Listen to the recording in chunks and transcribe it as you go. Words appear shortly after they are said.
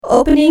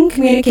Opening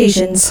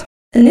communications.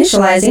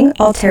 Initializing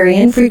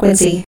Altarian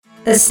frequency.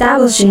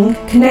 Establishing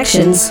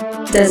connections.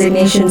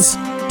 Designations.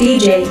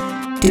 DJ.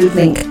 Dude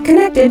link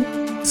connected.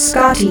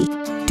 Scotty.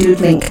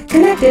 Dude link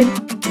connected.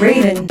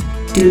 Raven.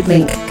 Dude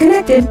link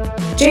connected.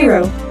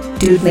 J-Ro.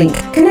 Dude link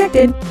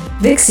connected.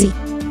 Vixie.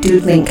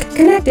 Dude link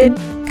connected.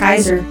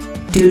 Kaiser.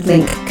 Dude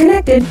link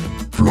connected.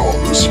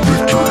 Flawless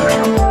victory.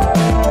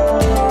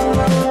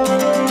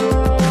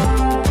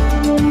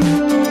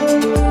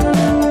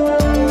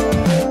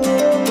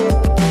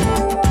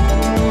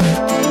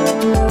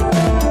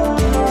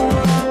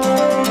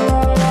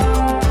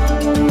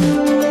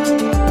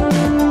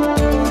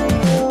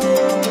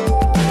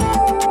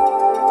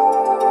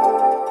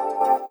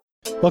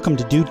 Welcome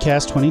to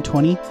Dudecast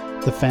 2020,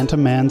 The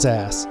Phantom Man's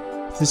Ass.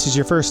 If this is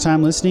your first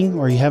time listening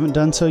or you haven't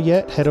done so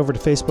yet, head over to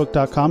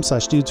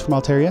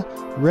facebook.com/dudesfromaltaria,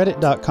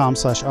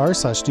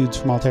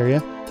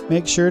 reddit.com/r/dudesfromaltaria.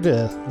 Make sure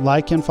to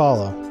like and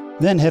follow.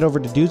 Then head over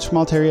to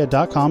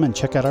dudesfromaltaria.com and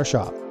check out our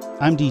shop.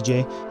 I'm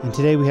DJ, and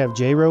today we have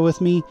J-Ro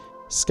with me,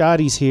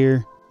 Scotty's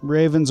here,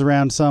 Raven's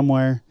around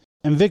somewhere,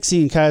 and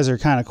Vixie and Kaiser are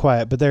kind of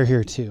quiet, but they're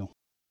here too.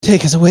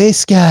 Take us away,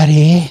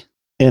 Scotty.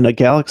 In a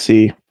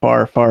galaxy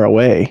far, far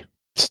away,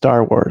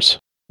 Star Wars.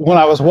 When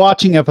I was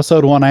watching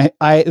episode 1,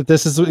 I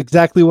this is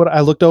exactly what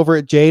I looked over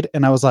at Jade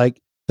and I was like,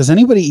 does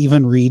anybody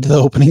even read the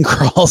opening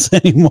crawls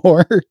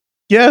anymore?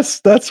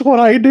 Yes, that's what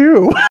I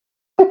do.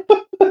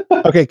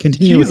 Okay,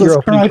 continue with your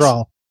opening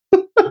crawl.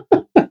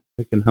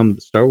 I can hum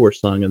the Star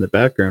Wars song in the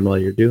background while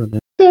you're doing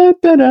it.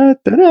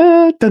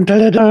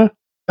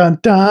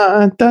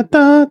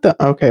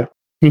 Okay.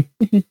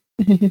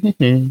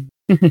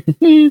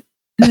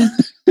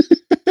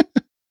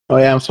 Oh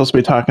yeah, I'm supposed to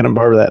be talking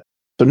about that.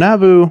 So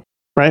Naboo,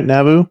 right?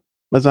 Naboo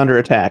was under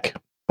attack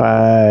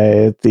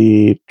by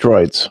the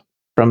droids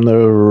from the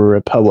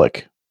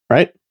Republic,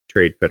 right?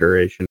 Trade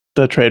Federation.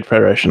 The Trade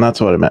Federation. That's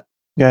what I meant.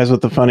 Guys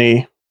with the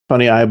funny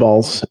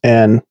eyeballs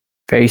and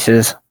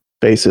faces.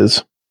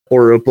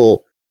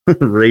 Horrible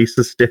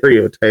racist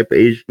stereotype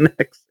Asian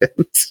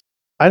accents.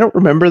 I don't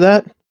remember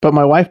that, but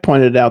my wife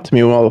pointed it out to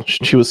me while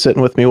she was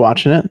sitting with me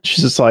watching it.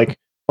 She's just like,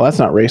 well, that's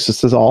not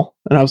racist at all.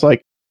 And I was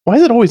like, why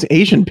is it always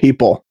Asian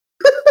people?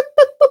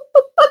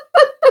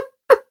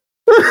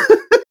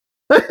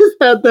 I've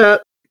had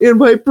that in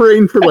my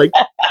brain for like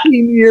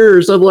 15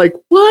 years. I'm like,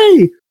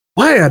 why?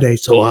 Why are they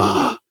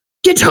so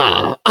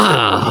guitar?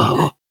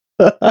 I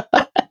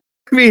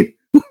mean,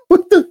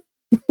 what the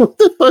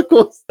fuck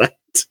was that?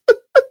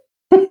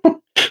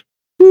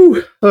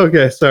 Whew.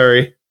 Okay,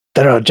 sorry.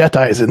 There are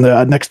Jedis in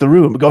the next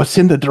room. Go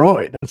send the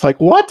droid. It's like,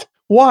 what?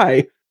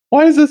 Why?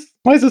 Why is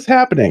this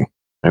happening?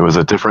 It was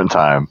a different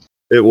time.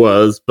 It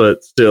was,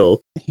 but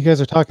still. You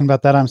guys are talking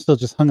about that. I'm still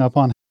just hung up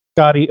on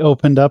Scotty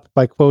opened up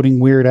by quoting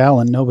Weird Al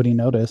and nobody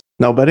noticed.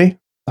 Nobody?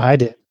 I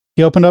did.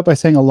 He opened up by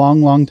saying a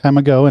long, long time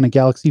ago in a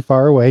galaxy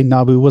far away,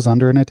 Naboo was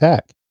under an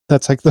attack.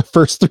 That's like the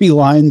first 3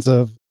 lines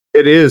of...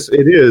 It is.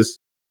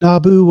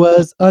 Naboo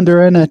was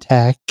under an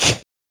attack.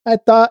 I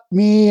thought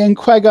me and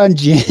Qui-Gon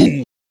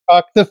Jinn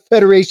talked the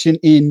Federation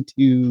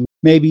into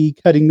maybe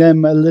cutting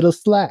them a little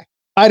slack.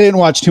 I didn't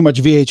watch too much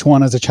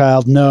VH1 as a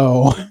child,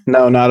 no.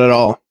 No, not at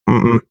all.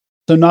 Mm-mm.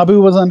 So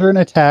Naboo was under an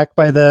attack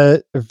by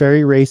the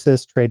very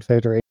racist Trade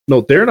Federation.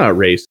 No, they're not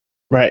racist.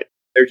 Right.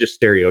 They're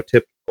just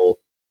stereotypical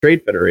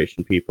Trade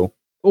Federation people.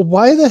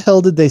 Why the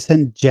hell did they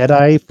send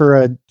Jedi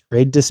for a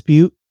trade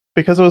dispute?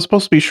 Because it was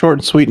supposed to be short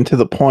and sweet and to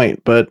the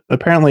point, but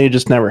apparently it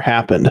just never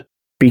happened.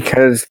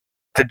 Because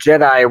the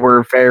Jedi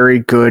were very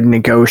good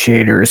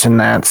negotiators, and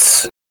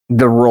that's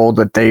the role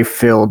that they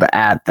filled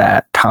at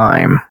that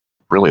time.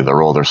 Really the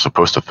role they're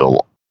supposed to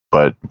fill,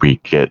 but we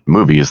get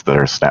movies that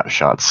are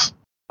snapshots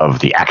of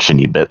the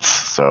action-y bits,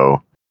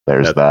 so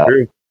there's That's that.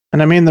 true.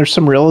 And I mean, there's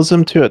some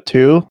realism to it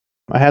too.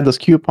 I had this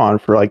coupon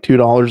for like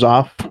 $2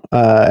 off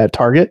at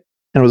Target,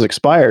 and it was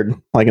expired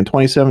like in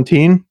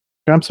 2017.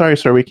 I'm sorry,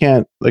 sir, we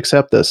can't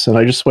accept this. And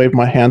I just waved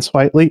my hand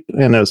slightly,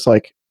 and it was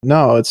like,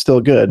 no, it's still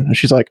good. And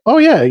she's like, oh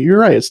yeah, you're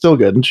right, it's still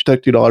good. And she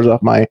took $2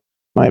 off my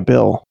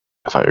bill.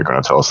 I thought you were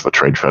going to tell us the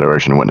Trade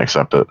Federation wouldn't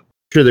accept it.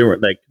 Sure, they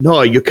weren't like,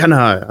 no, you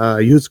cannot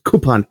use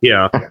coupon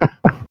here.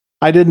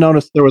 I did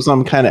notice there was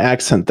some kind of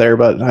accent there,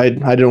 but I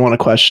didn't want to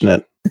question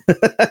it.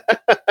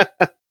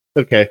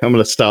 Okay, I'm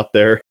going to stop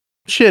there.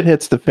 Shit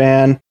hits the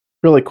fan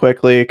really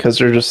quickly because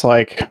they're just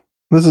like,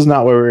 this is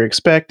not what we were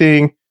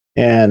expecting.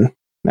 And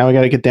now we got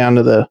to get down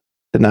to the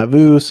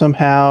Naboo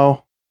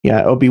somehow.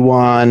 Yeah,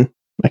 Obi-Wan.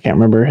 I can't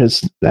remember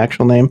his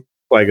actual name.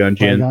 Qui-Gon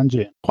Jinn. Qui-Gon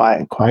Jinn.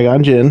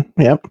 Qui-Gon Jinn.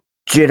 Yep.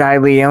 Jedi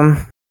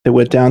Liam. They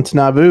went down to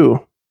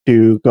Naboo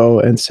to go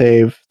and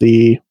save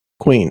the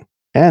queen.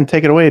 And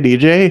take it away,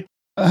 DJ.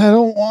 I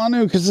don't want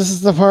to because this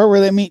is the part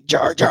where they meet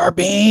Jar Jar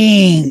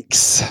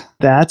Binks.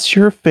 That's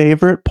your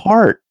favorite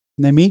part.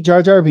 And they meet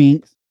Jar Jar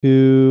Binks,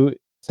 who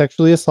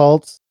sexually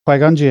assaults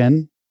Qui-Gon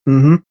Jinn.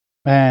 Mm-hmm.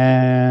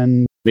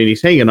 And I mean,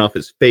 he's hanging off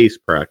his face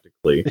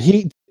practically.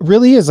 he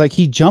really is like,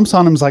 he jumps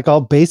on him, is like all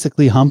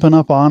basically humping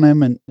up on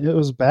him, and it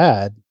was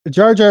bad.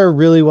 Jar Jar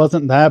really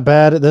wasn't that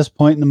bad at this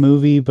point in the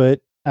movie, but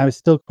I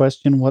still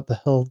question what the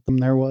hell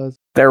there was.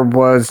 There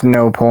was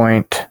no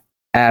point.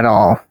 at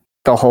all.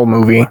 The whole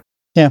movie.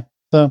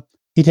 So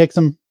he takes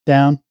them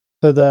down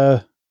to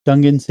the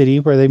Gungan city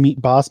where they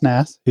meet Boss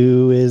Nass,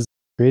 who is a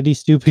pretty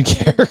stupid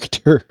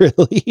character,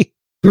 really.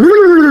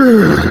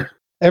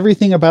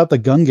 Everything about the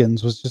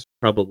Gungans was just,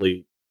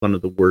 Probably one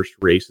of the worst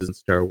races in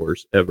Star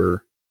Wars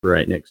ever,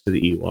 right next to the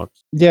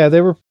Ewoks. yeah,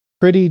 they were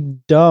pretty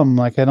dumb.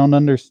 Like, I don't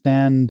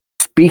understand.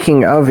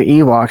 Speaking of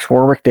Ewoks,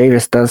 Warwick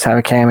Davis does have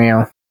a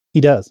cameo. He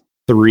does.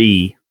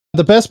 3.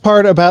 The best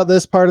part about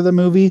this part of the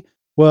movie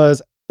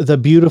was the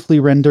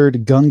beautifully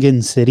rendered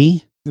Gungan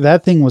city.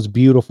 That thing was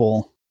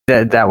beautiful.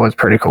 That was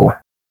pretty cool.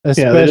 Yeah, they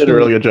did Especially a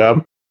really good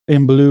job.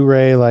 in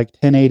Blu-ray, like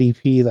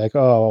 1080p. Like,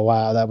 oh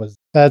wow,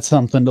 that's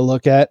something to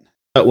look at.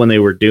 But when they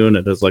were doing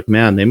it, I was like,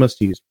 man, they must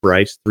use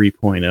Bryce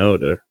 3.0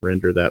 to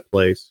render that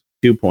place.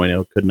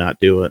 2.0 could not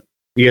do it.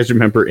 You guys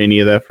remember any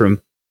of that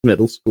from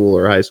middle school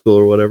or high school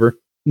or whatever?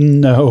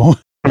 No.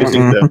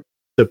 Using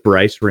the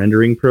Bryce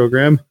rendering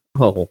program?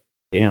 Oh,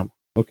 damn.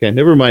 Okay,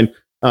 never mind.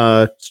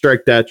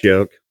 Strike that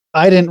joke.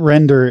 I didn't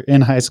render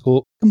in high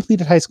school.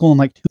 Completed high school in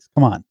like 2.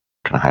 Come on. What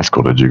kind of high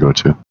school did you go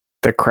to?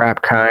 The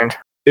crap kind.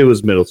 It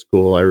was middle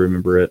school. I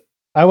remember it.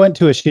 I went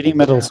to a shitty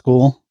middle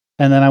school,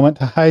 and then I went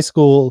to high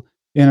school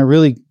in a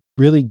really,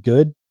 really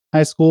good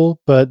high school.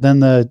 But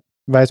then the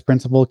vice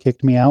principal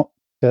kicked me out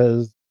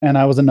and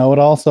I was a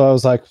know-it-all. So I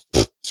was like,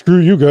 screw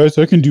you guys.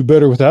 I can do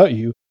better without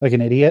you. Like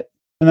an idiot.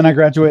 And then I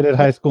graduated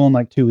high school in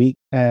like 2 weeks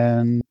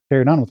and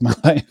carried on with my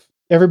life.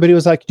 Everybody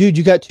was like, dude,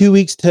 you got 2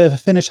 weeks to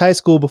finish high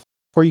school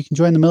before you can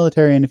join the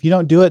military. And if you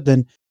don't do it,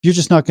 then you're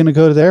just not going to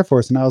go to the Air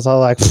Force. And I was all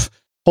like,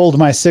 hold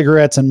my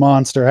cigarettes and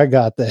Monster. I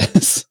got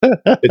this.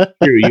 It's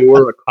true. You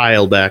were a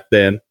Kyle back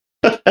then.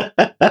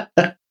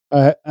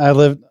 I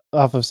lived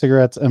off of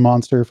cigarettes and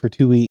Monster for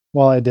 2 weeks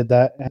while I did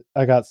that. And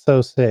I got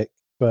so sick,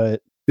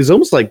 but It's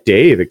almost like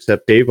Dave,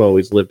 except Dave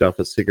always lived off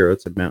of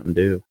cigarettes and Mountain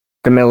Dew.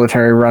 The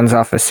military runs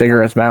off of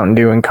cigarettes, Mountain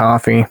Dew, and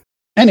coffee.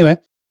 anyway,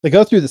 they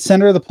go through the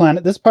center of the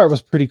planet. This part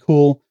was pretty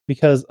cool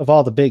because of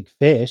all the big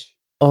fish.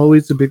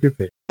 Always a bigger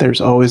fish.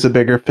 There's always a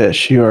bigger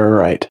fish. You are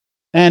right.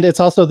 And it's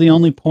also the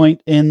only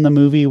point in the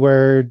movie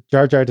where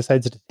Jar Jar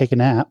decides to take a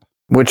nap.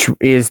 Which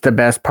is the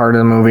best part of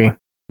the movie.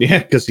 Yeah,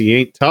 because he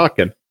ain't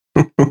talking.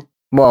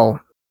 Well,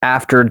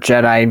 after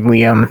Jedi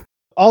Liam.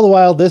 All the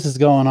while this is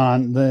going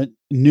on, the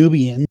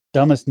Nubian,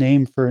 dumbest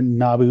name for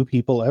Naboo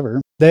people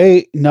ever,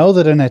 they know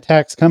that an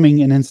attack's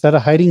coming, and instead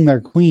of hiding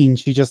their queen,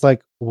 she just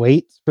like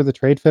waits for the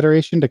Trade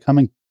Federation to come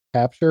and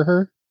capture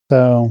her.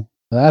 So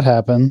that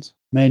happens.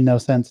 Made no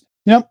sense.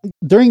 You know,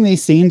 during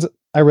these scenes,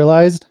 I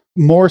realized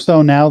more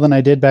so now than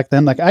I did back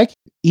then. Like, I can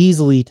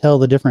easily tell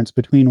the difference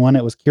between when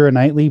it was Keira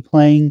Knightley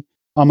playing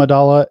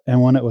Amidala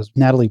and when it was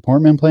Natalie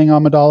Portman playing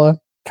Amidala.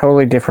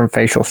 Totally different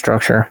facial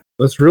structure.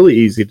 That's really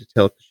easy to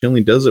tell because she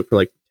only does it for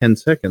like 10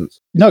 seconds.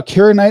 No,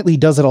 Keira Knightley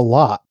does it a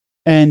lot,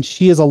 and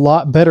she is a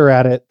lot better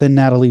at it than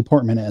Natalie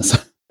Portman is.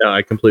 No,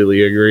 I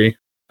completely agree.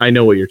 I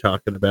know what you're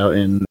talking about,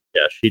 and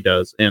yeah, she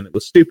does. And it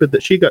was stupid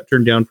that she got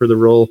turned down for the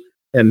role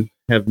and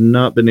have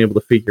not been able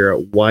to figure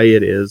out why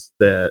it is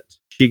that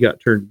she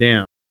got turned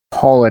down.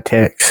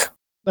 Politics.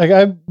 Like,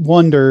 I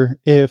wonder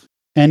if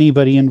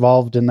anybody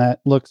involved in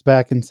that looks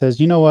back and says,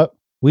 you know what?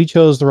 We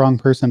chose the wrong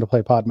person to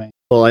play Padme.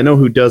 Well, I know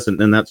who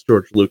doesn't, and that's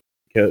George Lucas,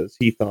 because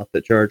he thought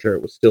that Jar Jar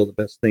was still the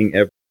best thing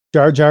ever.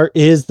 Jar Jar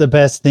is the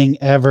best thing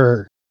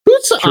ever.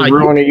 To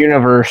ruin a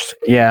universe.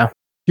 Yeah.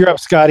 You're up,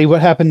 Scotty.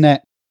 What happened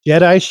next?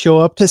 Jedi show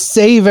up to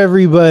save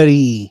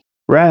everybody.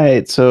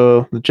 Right.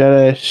 So the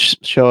Jedi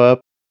show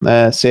up,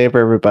 save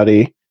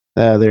everybody.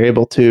 They're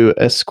able to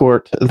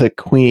escort the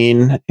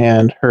queen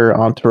and her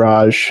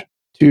entourage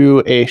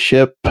to a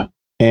ship.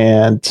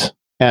 And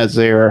as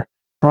they're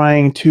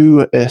trying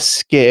to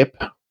escape,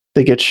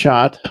 they get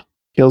shot,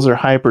 kills their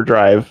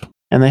hyperdrive,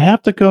 and they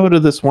have to go to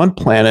this one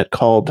planet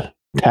called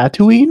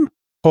Tatooine.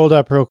 Hold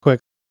up real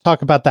quick.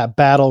 Talk about that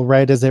battle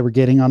right as they were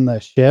getting on the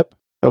ship.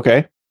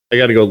 Okay. I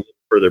got to go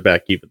further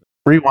back even.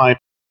 Rewind.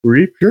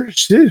 Here.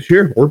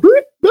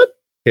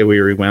 Okay, we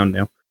rewound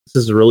now.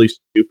 This is really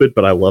stupid,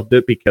 but I loved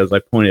it because I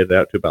pointed it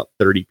out to about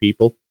 30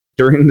 people.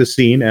 During the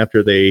scene,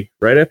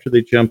 right after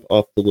they jump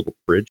off the little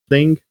bridge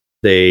thing,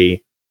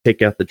 they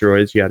take out the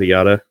droids, yada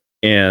yada,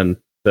 and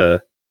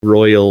the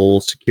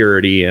royal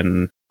security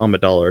and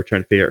Amidala are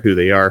trying to figure out who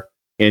they are.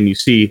 And you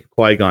see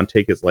Qui-Gon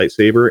take his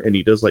lightsaber, and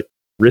he does like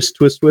wrist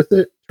twist with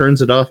it,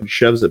 turns it off, and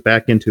shoves it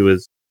back into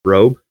his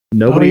robe.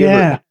 Nobody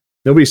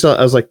saw it.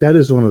 I was like, that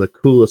is one of the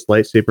coolest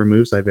lightsaber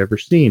moves I've ever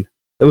seen.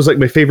 It was like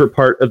my favorite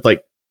part of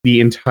like the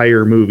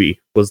entire movie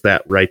was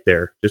that right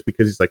there, just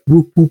because he's like,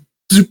 whoop, whoop,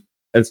 zoop.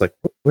 And it's like,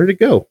 where'd it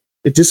go?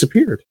 It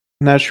disappeared.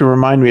 And that should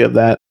remind me of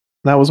that.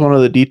 That was one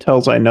of the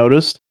details I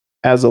noticed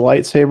as the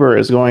lightsaber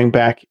is going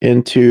back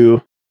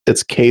into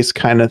its case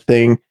kind of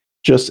thing,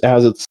 just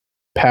as it's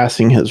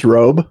passing his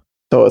robe.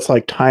 So it's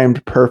like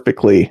timed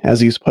perfectly as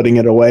he's putting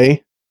it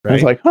away. Right? I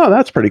was like, oh,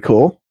 that's pretty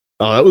cool.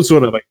 Oh, that was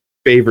one of my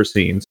favorite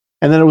scenes.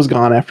 And then it was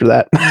gone after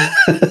that.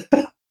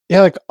 Yeah,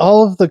 like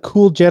all of the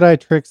cool Jedi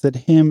tricks that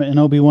him and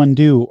Obi-Wan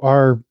do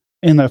are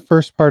in the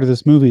first part of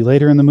this movie.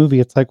 Later in the movie,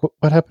 it's like,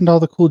 what happened to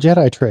all the cool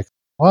Jedi tricks?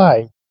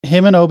 Why?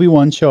 him and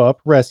Obi-Wan show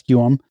up, rescue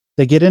him.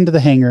 They get into the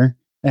hangar,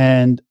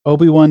 and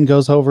Obi-Wan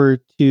goes over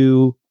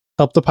to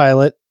help the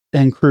pilot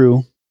and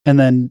crew, and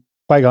then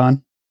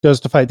Qui-Gon goes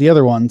to fight the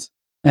other ones.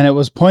 And it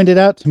was pointed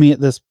out to me at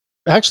this,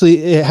 actually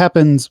it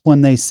happens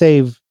when they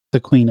save the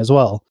Queen as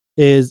well,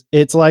 is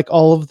it's like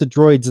all of the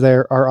droids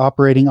there are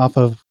operating off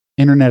of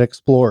Internet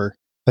Explorer.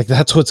 Like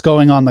that's what's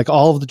going on. Like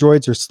all of the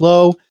droids are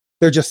slow.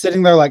 They're just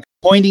sitting there like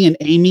pointing and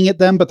aiming at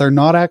them, but they're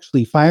not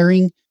actually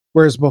firing.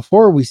 Whereas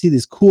before we see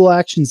these cool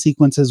action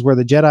sequences where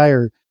the Jedi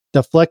are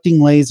deflecting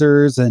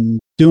lasers and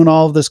doing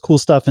all of this cool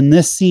stuff. In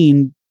this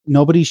scene,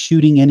 nobody's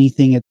shooting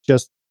anything. It's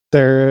just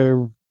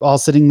they're all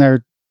sitting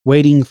there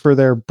waiting for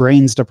their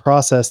brains to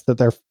process that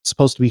they're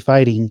supposed to be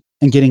fighting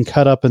and getting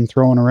cut up and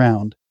thrown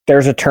around.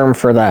 There's a term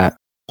for that.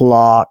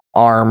 Plot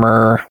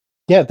armor.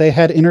 Yeah, they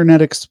had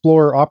Internet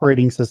Explorer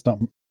operating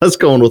system. Let's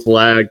go with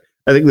lag.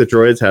 I think the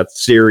droids had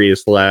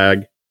serious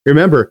lag.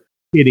 Remember,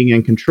 hitting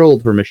and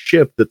controlled from a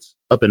ship that's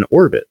up in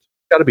orbit.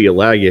 Got to be a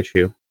lag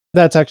issue.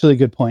 That's actually a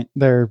good point.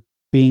 They're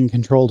being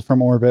controlled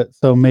from orbit,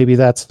 so maybe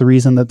that's the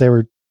reason that they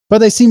were. But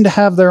they seem to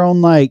have their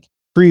own like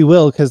free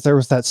will, because there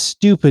was that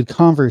stupid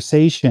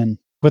conversation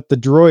with the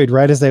droid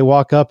right as they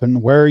walk up,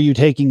 and where are you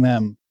taking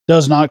them?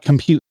 Does not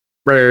compute.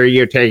 Where are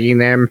you taking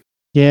them?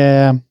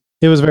 Yeah,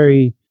 it was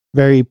very,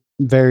 very,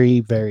 very,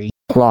 very.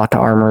 Plot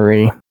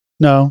armory.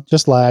 No,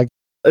 just lag.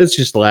 It's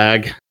just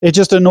lag. It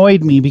just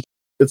annoyed me because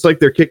It's like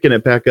they're kicking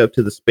it back up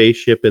to the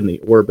spaceship in the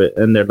orbit,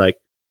 and they're like,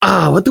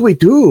 what do we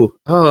do?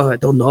 Oh, I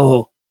don't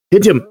know.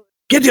 Hit him.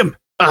 Get him.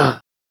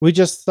 we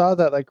just saw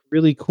that like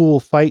really cool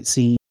fight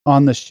scene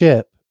on the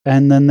ship,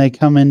 and then they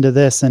come into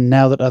this, and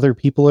now that other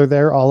people are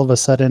there, all of a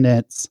sudden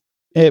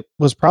it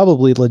was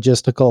probably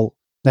logistical.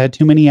 They had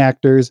too many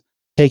actors.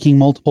 Taking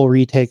multiple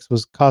retakes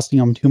was costing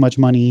them too much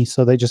money,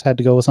 so they just had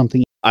to go with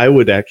something. I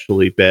would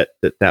actually bet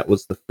that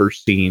was the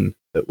first scene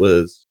that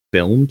was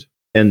filmed.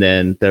 And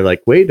then they're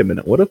like, wait a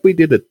minute, what if we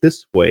did it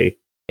this way?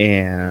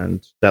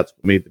 And that's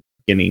what made the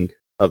beginning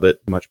of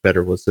it much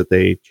better, was that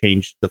they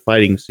changed the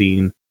fighting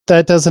scene.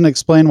 That doesn't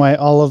explain why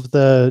all of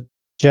the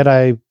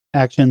Jedi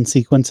action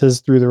sequences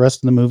through the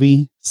rest of the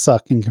movie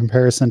suck in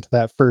comparison to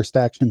that first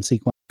action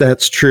sequence.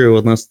 That's true,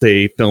 unless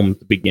they filmed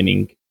the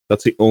beginning.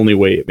 That's the only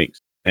way it makes.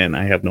 And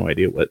I have no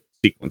idea what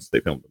sequence they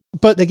filmed.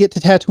 But they get to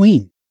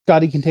Tatooine.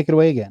 Scotty can take it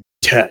away again.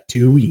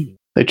 Tatooine.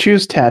 They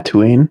choose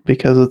Tatooine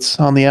because it's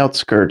on the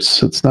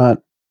outskirts. It's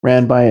not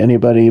ran by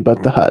anybody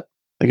but the Hutt.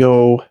 They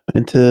go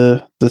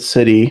into the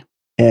city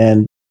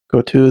and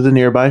go to the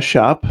nearby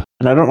shop.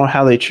 And I don't know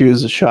how they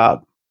choose a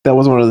shop. That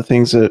was one of the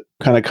things that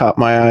kind of caught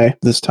my eye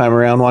this time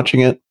around watching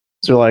it.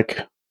 So they're like,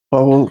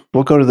 well,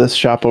 we'll go to this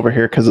shop over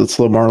here because it's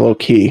a little more low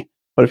key.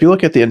 But if you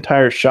look at the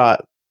entire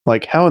shot,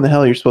 like how in the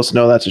hell are you supposed to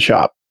know that's a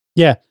shop?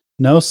 Yeah,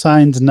 no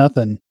signs,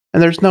 nothing.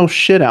 And there's no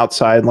shit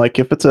outside. Like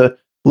if it's a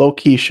low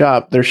key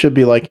shop, there should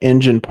be like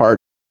engine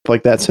parts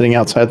like that sitting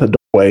outside the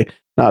doorway,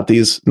 not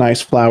these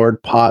nice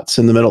flowered pots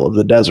in the middle of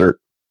the desert.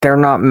 They're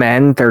not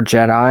men, they're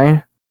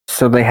Jedi,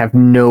 so they have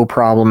no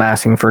problem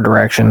asking for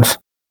directions.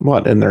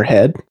 What, in their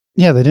head?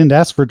 Yeah, they didn't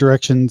ask for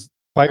directions.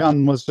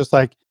 Qui-Gon was just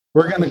like,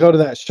 we're going to go to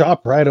that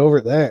shop right over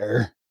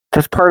there.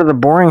 That's part of the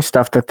boring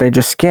stuff that they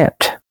just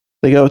skipped.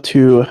 They go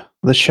to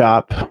the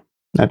shop.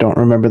 I don't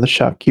remember the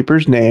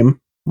shopkeeper's name.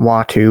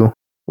 Watu.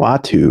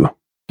 Watu.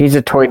 He's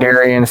a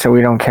Toydarian, so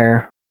we don't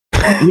care.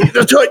 He's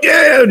a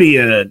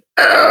Toydarian!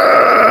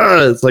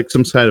 It's like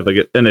some kind of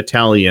like an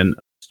Italian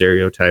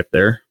stereotype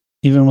there.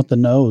 Even with the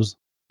nose.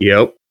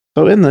 Yep.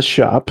 So in the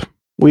shop,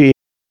 we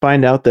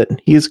find out that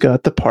he's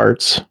got the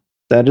parts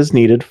that is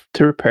needed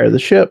to repair the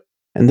ship.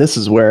 And this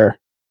is where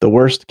the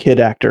worst kid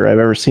actor I've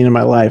ever seen in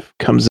my life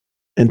comes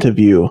into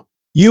view.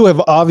 You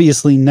have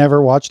obviously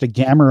never watched a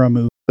Gamera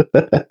movie.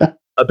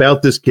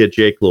 About this kid,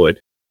 Jake Lloyd,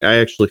 I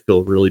actually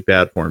feel really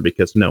bad for him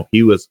because, no,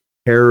 he was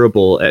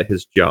terrible at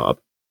his job.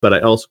 But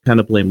I also kind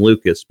of blame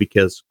Lucas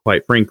because,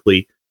 quite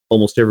frankly,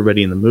 almost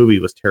everybody in the movie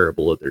was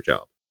terrible at their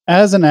job.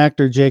 As an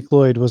actor, Jake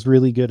Lloyd was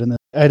really good in this.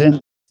 I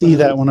didn't see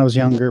that when I was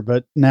younger,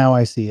 but now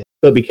I see it.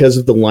 But because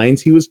of the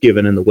lines he was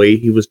given and the way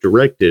he was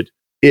directed,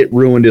 it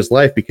ruined his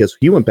life because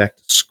he went back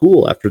to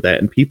school after that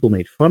and people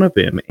made fun of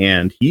him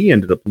and he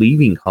ended up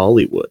leaving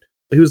Hollywood.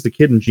 He was the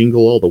kid in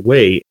Jingle All the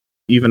Way,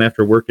 even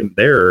after working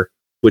there,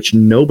 which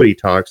nobody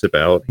talks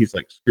about. He's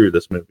like, screw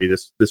this movie.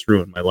 This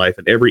ruined my life.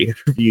 And every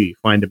interview you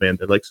find him in,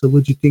 they're like, so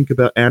what'd you think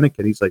about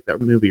Anakin? He's like, that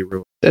movie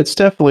ruined. It's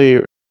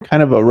definitely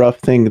kind of a rough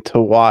thing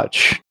to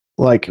watch,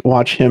 like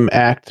watch him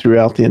act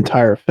throughout the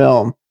entire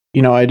film.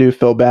 You know, I do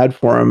feel bad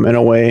for him in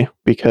a way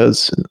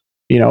because,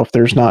 you know, if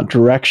there's not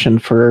direction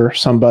for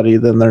somebody,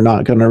 then they're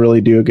not going to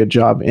really do a good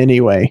job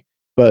anyway.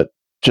 But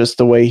just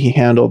the way he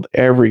handled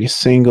every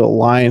single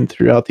line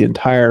throughout the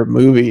entire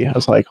movie, I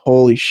was like,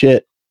 holy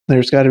shit,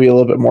 there's got to be a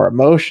little bit more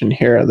emotion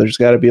here. There's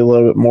got to be a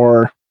little bit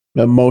more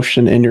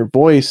emotion in your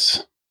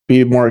voice.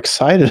 Be more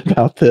excited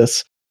about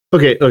this.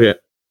 Okay.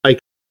 I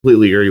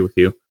completely agree with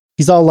you.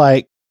 He's all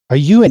like, are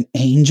you an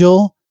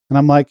angel? And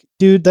I'm like,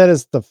 dude, that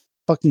is the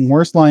fucking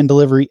worst line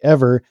delivery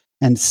ever.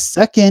 And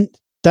second,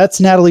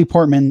 that's Natalie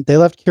Portman. They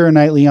left Keira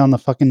Knightley on the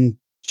fucking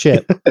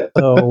ship.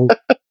 So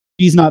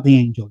She's not the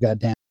angel,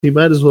 goddamn. He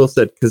might as well have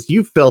said, because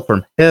you fell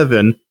from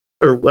heaven,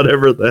 or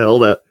whatever the hell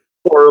that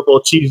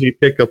horrible, cheesy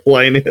pickup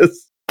line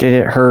is. Did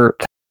it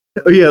hurt?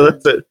 Oh, yeah,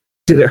 that's it.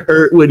 Did it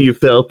hurt when you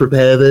fell from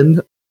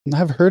heaven?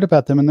 I've heard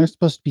about them, and they're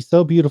supposed to be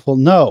so beautiful.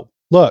 No,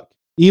 look,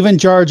 even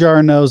Jar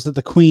Jar knows that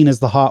the queen is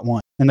the hot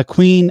one. And the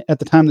queen, at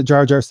the time that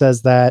Jar Jar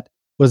says that,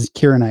 was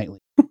Keira Knightley.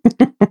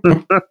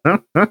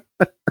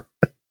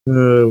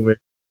 Oh, man.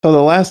 So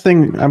the last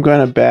thing I'm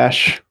going to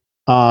bash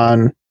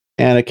on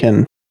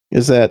Anakin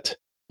is that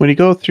when you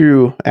go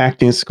through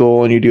acting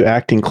school and you do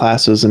acting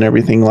classes and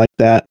everything like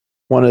that,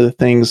 one of the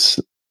things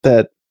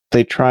that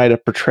they try to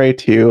portray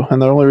to you,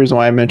 and the only reason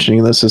why I'm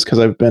mentioning this is because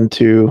I've been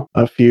to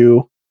a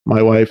few.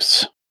 My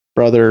wife's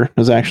brother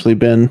has actually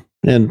been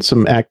in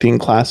some acting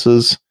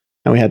classes,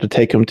 and we had to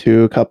take him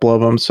to a couple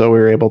of them, so we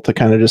were able to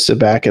kind of just sit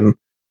back and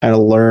kind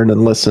of learn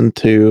and listen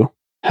to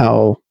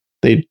how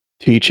they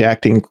teach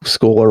acting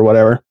school or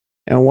whatever.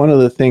 And one of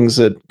the things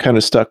that kind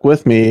of stuck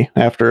with me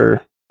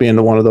after being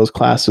to one of those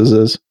classes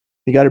is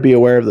you got to be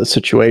aware of the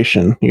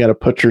situation. You got to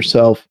put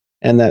yourself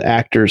in that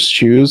actor's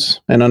shoes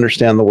and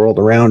understand the world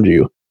around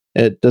you.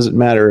 It doesn't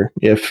matter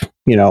if,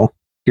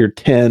 you're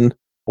 10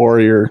 or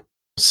you're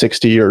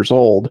 60 years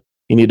old.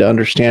 You need to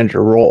understand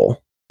your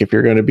role. If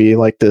you're going to be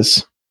like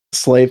this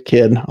slave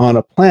kid on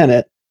a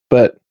planet,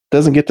 but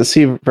doesn't get to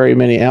see very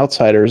many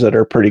outsiders that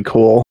are pretty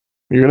cool,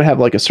 you're going to have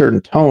like a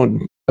certain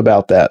tone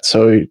about that.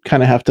 So you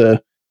kind of have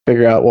to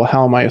figure out, well,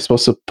 how am I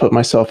supposed to put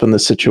myself in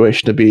this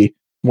situation to be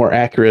more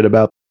accurate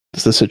about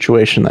the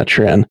situation that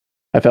you're in?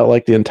 I felt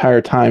like the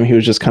entire time he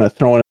was just kind of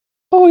throwing,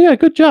 oh yeah,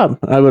 good job.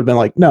 And I would have been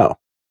like, no,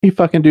 you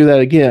fucking do that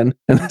again.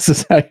 And this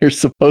is how you're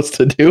supposed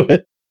to do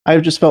it. I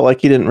just felt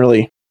like he didn't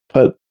really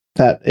put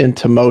that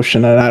into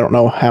motion. And I don't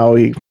know how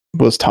he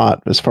was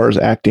taught as far as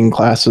acting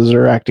classes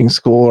or acting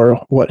school or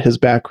what his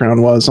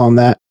background was on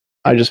that.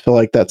 I just feel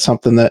like that's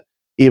something that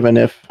even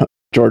if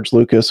George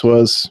Lucas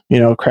was,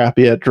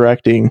 crappy at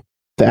directing,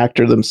 the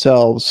actor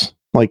themselves,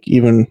 like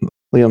even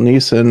Liam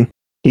Neeson,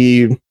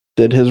 he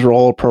did his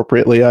role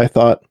appropriately, I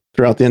thought,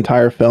 throughout the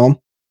entire film.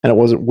 And it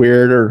wasn't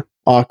weird or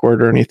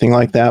awkward or anything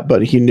like that,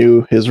 but he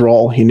knew his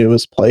role, he knew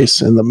his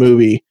place in the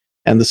movie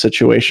and the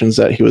situations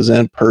that he was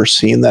in per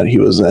scene that he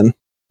was in.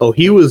 Oh,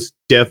 he was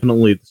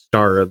definitely the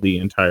star of the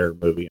entire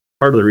movie.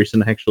 Part of the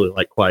reason I actually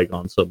like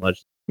Qui-Gon so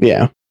much.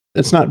 Yeah.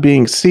 It's not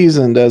being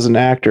seasoned as an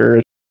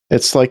actor.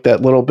 It's like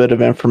that little bit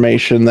of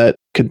information that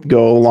could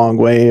go a long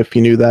way if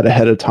you knew that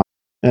ahead of time.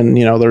 And,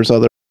 there's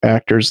other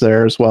actors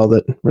there as well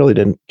that really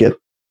didn't get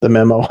the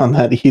memo on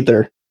that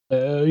either.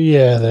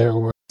 Yeah, there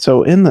were.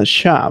 So in the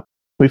shop,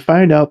 we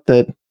find out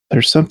that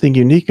there's something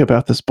unique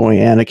about this boy,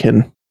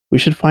 Anakin. We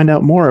should find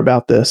out more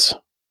about this.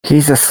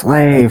 He's a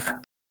slave.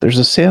 There's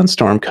a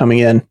sandstorm coming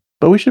in,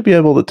 but we should be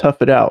able to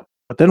tough it out.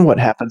 But then what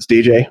happens,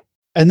 DJ?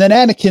 And then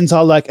Anakin's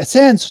all like, a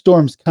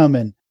sandstorm's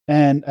coming.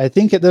 And I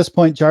think at this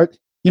point,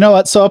 you know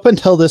what? So up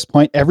until this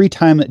point, every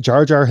time that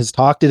Jar Jar has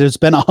talked, it has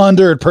been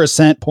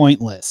 100%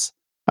 pointless.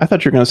 I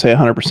thought you were going to say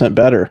 100%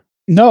 better.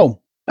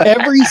 No.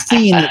 Every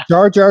scene that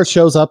Jar Jar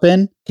shows up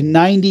in,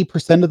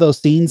 90% of those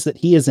scenes that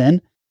he is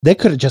in, they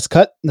could have just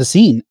cut the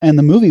scene and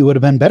the movie would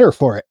have been better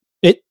for it.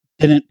 It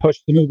didn't push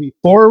the movie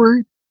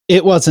forward.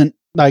 It wasn't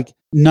like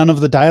none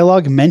of the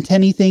dialogue meant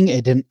anything.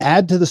 It didn't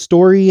add to the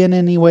story in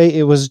any way.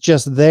 It was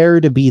just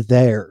there to be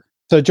there.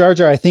 So Jar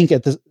Jar, I think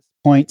at this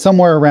point,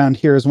 somewhere around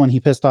here is when he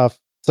pissed off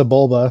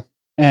Sebulba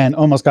and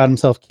almost got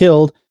himself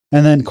killed.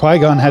 And then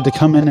Qui-Gon had to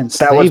come in and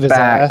save his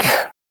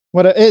ass.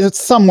 It's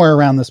somewhere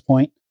around this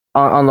point.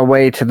 On the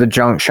way to the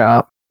junk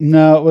shop.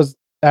 No, it was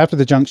after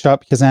the junk shop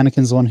because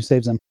Anakin's the one who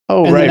saves him.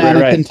 Oh, and right. then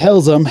Anakin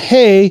tells him,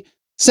 hey,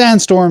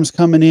 sandstorm's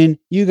coming in.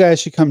 You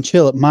guys should come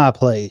chill at my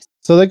place.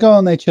 So they go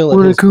and they chill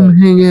at his place,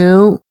 hang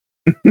out?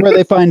 where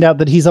they find out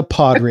that he's a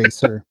pod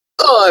racer.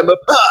 I'm a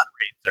pod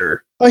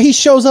racer. Oh, he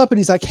shows up and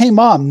he's like, hey,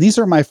 Mom, these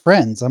are my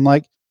friends. I'm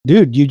like,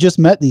 dude, you just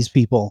met these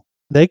people.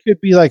 They could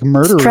be like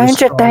murderers.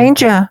 Stranger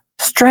danger.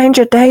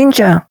 Stranger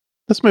danger.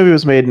 This movie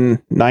was made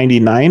in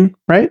 99,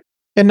 right?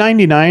 In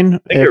 99,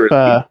 if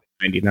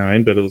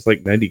 99, but it was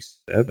like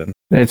 97.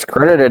 It's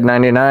credited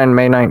 99,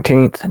 May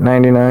 19th,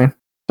 99.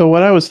 so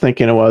what I was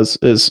thinking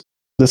is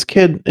this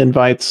kid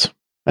invites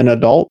an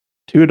adult,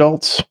 two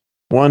adults,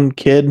 one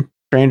kid,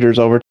 strangers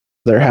over to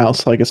their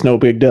house like it's no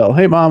big deal.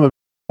 Hey, Mom,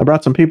 I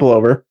brought some people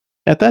over.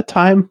 At that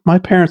time, my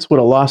parents would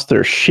have lost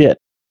their shit.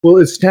 Well,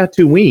 it's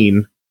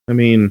Tatooine. I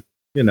mean,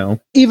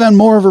 Even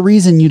more of a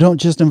reason you don't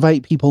just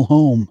invite people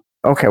home.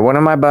 Okay, one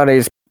of my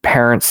buddies'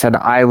 parents said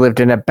I lived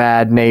in a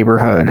bad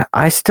neighborhood.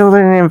 I still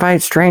didn't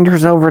invite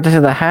strangers over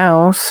to the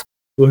house.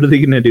 What are they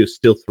going to do?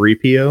 Steal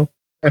 3PO?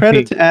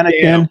 Credit to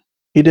Anakin. Damn.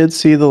 He did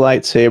see the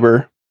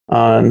lightsaber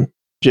on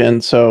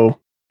Jyn, so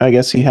I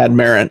guess he had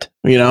merit,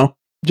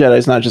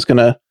 Jedi's not just going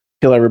to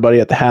kill everybody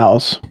at the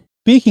house.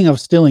 Speaking of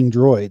stealing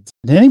droids,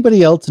 did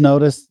anybody else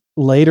notice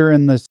later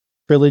in this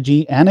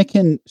trilogy,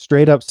 Anakin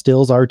straight up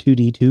steals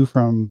R2-D2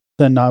 from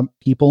the Nab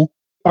people?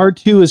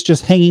 R2 is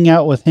just hanging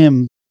out with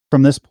him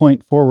from this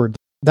point forward.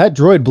 That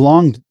droid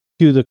belonged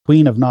to the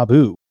Queen of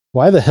Naboo.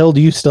 Why the hell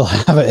do you still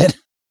have it?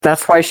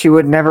 That's why she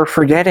would never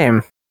forget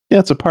him. Yeah,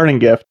 it's a parting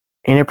gift.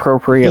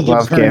 Inappropriate He gives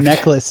love her a gift.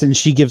 necklace and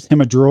she gives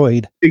him a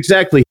droid.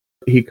 Exactly.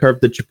 He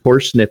carved the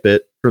Japor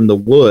snippet from the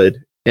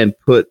wood and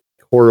put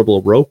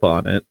horrible rope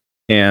on it.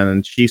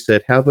 And she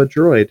said, have a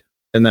droid.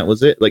 And that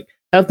was it. Like,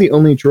 have the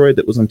only droid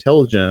that was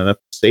intelligent enough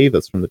to save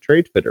us from the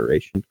Trade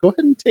Federation. Go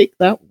ahead and take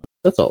that one.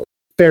 That's all.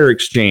 Fair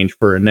exchange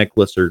for a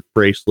necklace or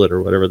bracelet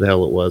or whatever the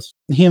hell it was.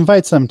 He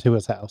invites them to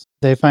his house.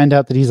 They find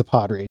out that he's a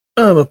pod racer.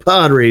 I'm a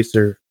pod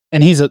racer.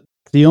 And he's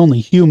the only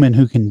human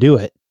who can do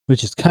it,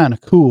 which is kind of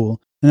cool.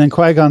 And then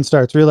Qui-Gon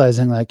starts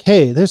realizing, like,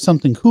 hey, there's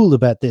something cool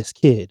about this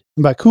kid.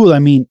 And by cool, I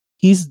mean,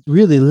 he's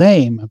really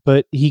lame,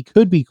 but he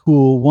could be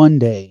cool one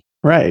day.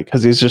 Right,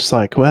 because he's just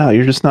like, wow,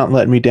 you're just not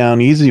letting me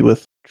down easy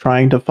with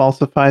trying to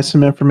falsify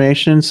some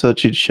information so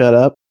that you'd shut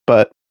up,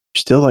 but you're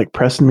still like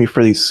pressing me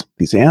for these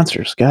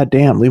answers. God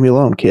damn, leave me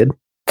alone, kid.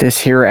 This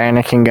here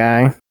Anakin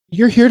guy.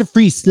 You're here to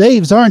free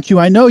slaves, aren't you?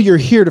 I know you're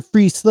here to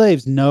free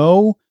slaves.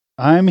 No,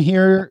 I'm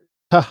here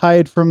to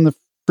hide from the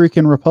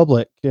freaking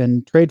Republic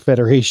and Trade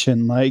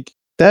Federation. Like,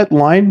 That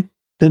line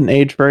didn't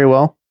age very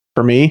well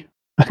for me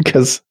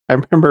because I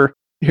remember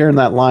hearing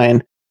that line.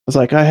 I was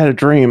like, I had a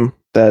dream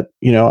that,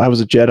 I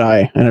was a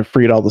Jedi and I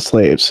freed all the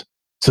slaves.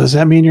 So does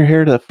that mean you're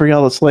here to free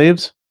all the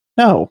slaves?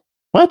 No.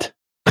 What?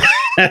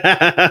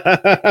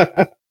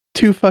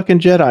 2 fucking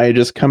Jedi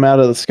just come out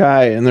of the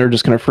sky and they're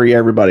just going to free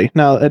everybody.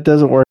 No, it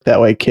doesn't work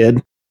that way, kid.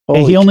 hey,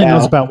 Holy he only cow.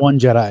 knows about one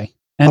Jedi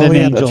and Oh, an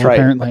yeah, angel, that's right.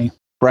 apparently.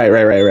 Right.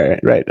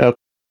 Okay.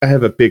 I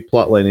have a big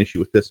plotline issue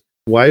with this.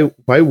 Why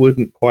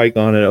wouldn't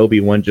Qui-Gon and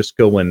Obi-Wan just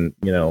go in,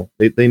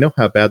 they know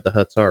how bad the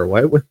Hutts are.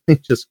 Why wouldn't they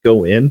just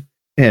go in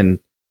and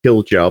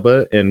kill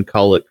Jabba and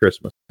call it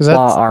Christmas? Because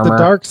Claw that's armor. the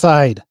dark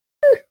side.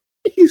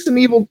 He's an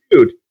evil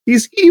dude.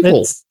 He's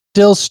evil. It's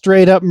still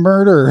straight up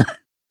murder.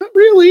 Not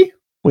really.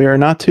 We are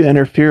not to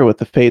interfere with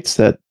the fates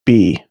that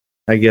be.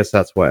 I guess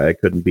that's why I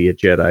couldn't be a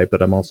Jedi,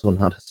 but I'm also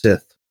not a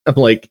Sith. I'm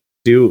like,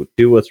 do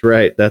what's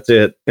right. That's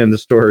it. End the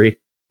story.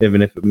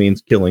 Even if it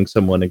means killing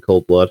someone in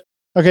cold blood.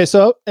 Okay,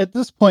 so at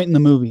this point in the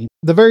movie,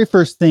 the very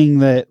first thing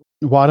that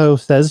Watto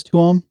says to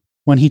him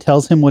when he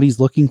tells him what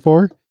he's looking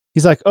for,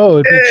 he's like, "Oh,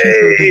 it'd be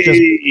cheaper to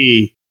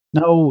just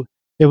no.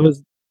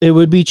 It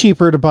would be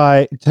cheaper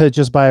to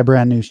just buy a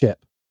brand new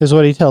ship." Is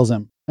what he tells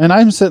him, and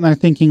I'm sitting there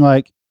thinking,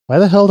 like, why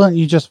the hell don't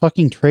you just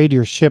fucking trade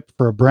your ship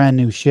for a brand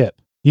new ship?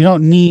 You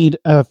don't need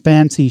a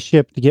fancy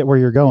ship to get where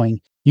you're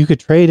going. You could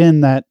trade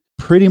in that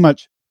pretty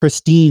much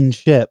pristine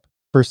ship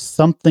for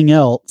something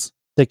else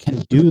that can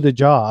do the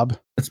job.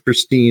 It's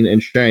pristine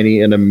and shiny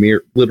and a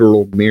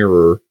literal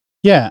mirror.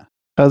 Yeah.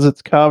 Because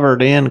it's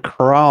covered in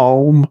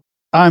chrome.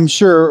 I'm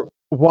sure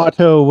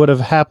Watto would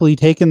have happily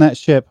taken that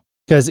ship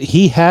because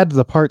he had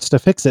the parts to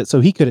fix it.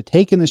 So he could have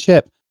taken the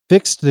ship,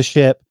 fixed the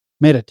ship,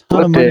 made a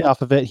ton of money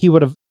off of it. He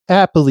would have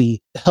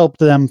happily helped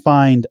them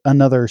find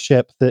another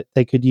ship that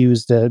they could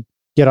use to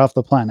get off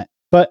the planet.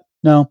 But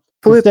no,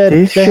 instead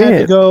they had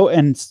to go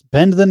and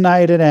spend the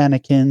night at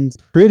Anakin's.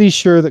 Pretty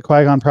sure that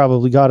Qui-Gon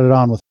probably got it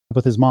on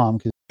with his mom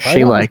because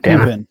She liked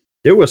him.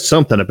 There was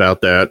something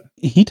about that.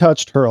 He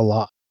touched her a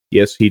lot.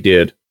 Yes, he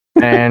did.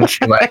 And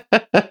she like,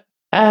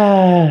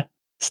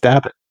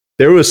 Stop it.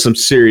 There was some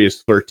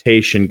serious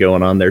flirtation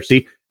going on there.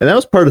 See, and that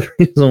was part of the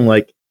reason I'm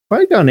like,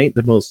 Qui-Gon ain't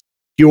the most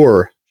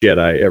pure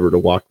Jedi ever to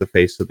walk the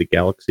face of the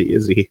galaxy,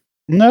 is he?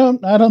 No,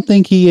 I don't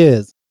think he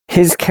is.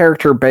 his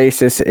character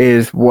basis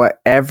is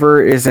whatever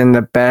is in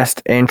the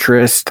best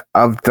interest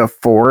of the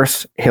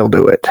Force, he'll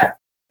do it.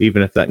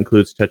 Even if that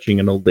includes touching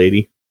an old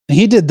lady.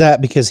 He did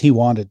that because he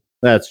wanted.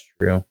 That's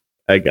true.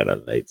 I got a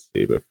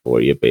lightsaber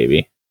for you,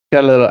 baby.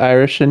 Got a little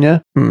Irish in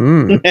you?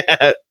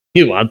 Mm.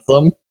 You want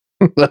some?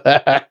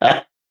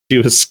 She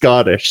was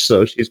Scottish,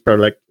 so she's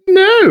probably like,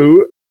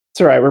 no. It's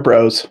all right. We're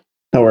bros.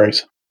 No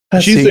worries.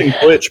 She's in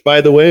Glitch,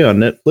 by the way, on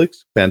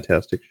Netflix.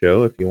 Fantastic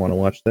show if you want to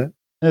watch that.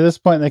 At this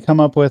point, they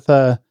come up with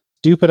a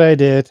stupid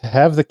idea to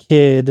have the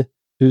kid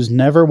who's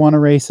never won a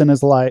race in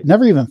his life,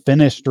 never even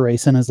finished a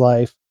race in his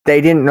life.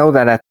 They didn't know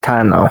that at the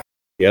time, though.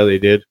 Yeah, they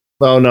did.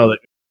 Oh, no.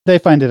 They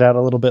find it out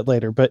a little bit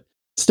later, but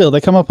still,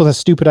 they come up with a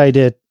stupid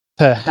idea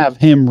to have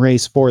him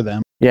race for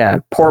them. Yeah,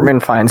 Portman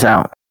finds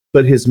out.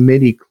 But his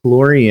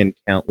midi-chlorian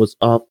count was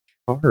off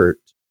chart.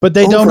 But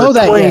they don't know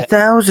that yet.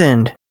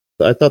 20,000.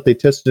 I thought they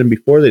tested him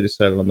before they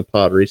decided on the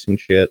pod racing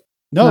shit.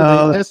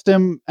 No, they test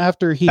him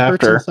after he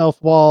hurts himself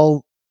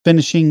while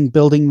finishing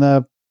building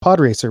the pod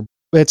racer.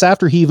 It's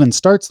after he even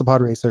starts the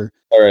pod racer.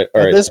 All right.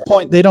 At this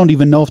point, they don't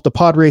even know if the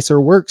pod racer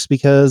works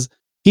because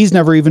he's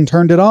never even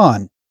turned it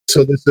on.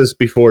 So this is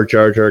before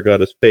Jar Jar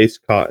got his face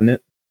caught in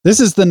it. This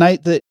is the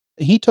night that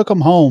he took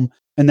him home,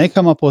 and they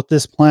come up with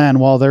this plan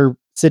while they're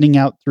sitting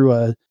out through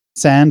a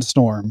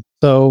sandstorm.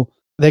 So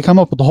they come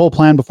up with the whole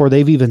plan before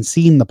they've even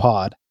seen the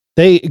pod.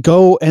 They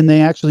go and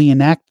they actually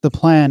enact the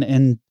plan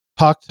and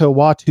talk to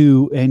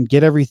Watto and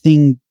get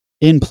everything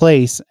in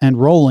place and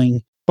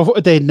rolling.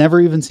 Before they'd never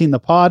even seen the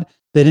pod.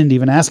 They didn't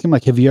even ask him,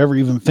 like, have you ever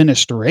even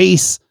finished a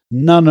race?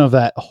 None of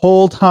that.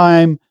 Whole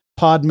time,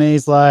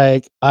 Padme's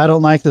like, I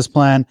don't like this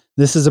plan.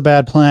 This is a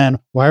bad plan.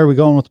 Why are we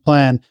going with the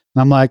plan?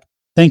 And I'm like,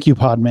 thank you,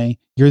 Padme.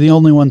 You're the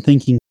only one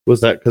thinking. Was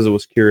that because it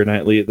was Keira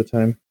Knightley at the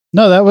time?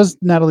 No, that was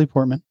Natalie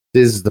Portman.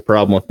 This is the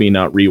problem with me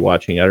not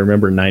rewatching. I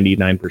remember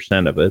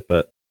 99% of it,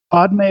 but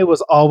Padme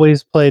was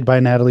always played by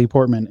Natalie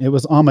Portman. It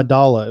was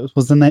Amidala. It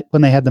was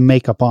when they had the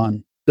makeup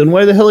on. then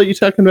why the hell are you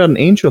talking about an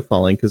angel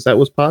falling? Because that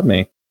was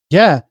Padme.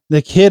 Yeah,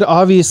 the kid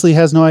obviously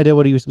has no idea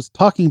what he was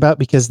talking about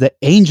because the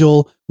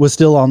angel was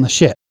still on the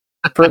ship.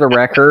 For the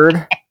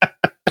record,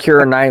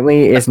 Keira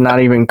Knightley is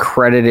not even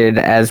credited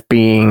as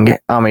being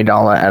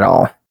Amidala at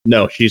all.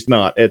 No, she's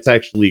not. It's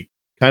actually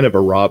kind of a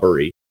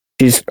robbery.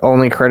 She's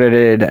only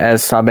credited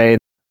as Sabe,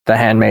 the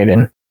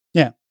handmaiden.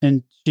 Yeah,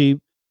 and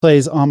she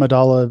plays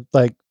Amidala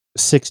like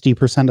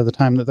 60% of the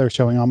time that they're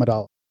showing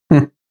Amidala.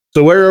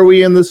 So where are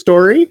we in the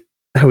story?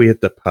 Are we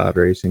at the pod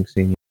racing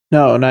scene?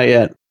 No, not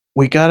yet.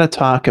 We got to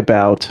talk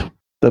about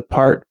the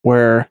part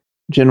where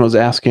Jin was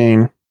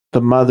asking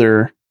the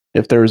mother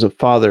if there was a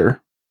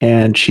father,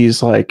 and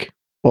she's like,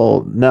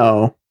 well,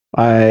 no.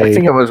 I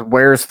think it was,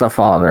 where's the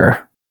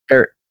father?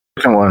 There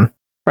isn't one.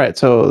 Right,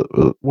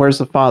 so where's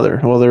the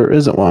father? Well, there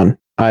isn't one.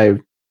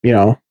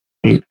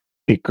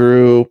 He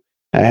grew,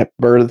 I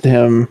birthed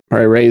him, or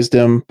I raised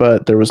him,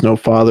 but there was no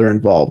father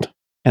involved.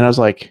 And I was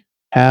like,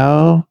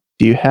 how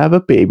do you have a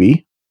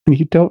baby and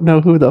you don't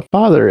know who the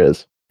father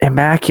is?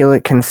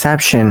 Immaculate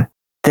conception.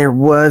 There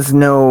was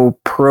no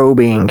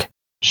probing.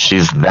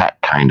 She's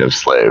that kind of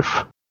slave.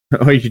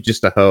 Oh, you're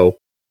just a hoe.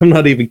 I'm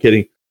not even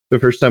kidding. The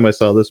first time I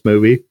saw this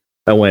movie,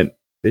 I went,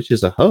 bitch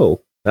is a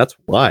hoe. That's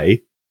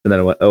why. And then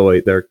I went, oh,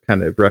 wait, they're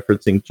kind of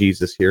referencing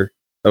Jesus here.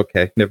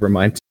 Okay, never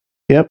mind.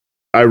 Yep.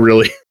 I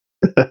really...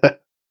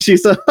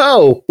 She's a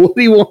hoe. What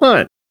do you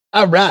want?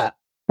 All right.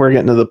 We're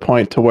getting to the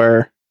point to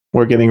where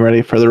we're getting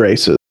ready for the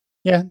races.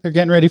 Yeah, they're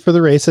getting ready for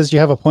the races. You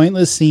have a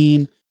pointless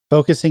scene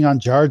focusing on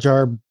Jar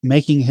Jar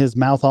making his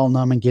mouth all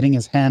numb and getting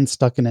his hand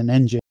stuck in an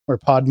engine, where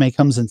Padme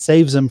comes and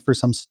saves him for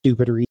some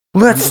stupid reason.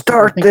 Let's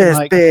start this,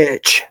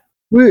 bitch.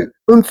 Wait,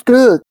 I'm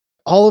stuck.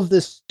 All of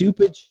this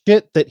stupid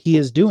shit that he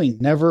is doing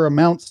never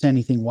amounts to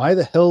anything. Why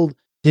the hell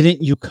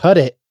didn't you cut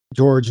it,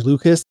 George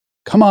Lucas?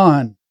 Come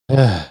on.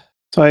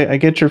 So I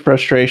get your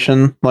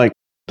frustration. Like,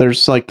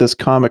 there's like this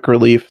comic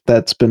relief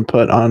that's been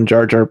put on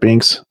Jar Jar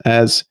Binks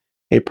as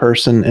a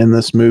person in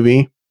this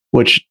movie,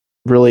 which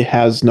really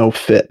has no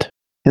fit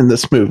in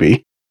this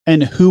movie.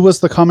 And who was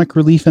the comic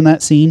relief in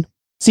that scene?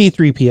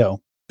 C-3PO,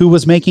 who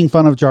was making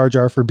fun of Jar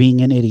Jar for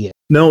being an idiot.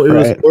 No, it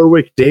was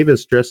Warwick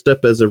Davis dressed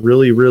up as a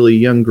really, really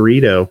young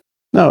Greedo.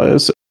 No, it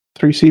was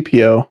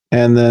 3CPO,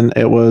 and then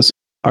it was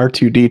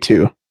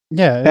R2D2.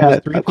 Yeah,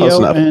 it was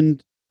 3PO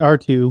and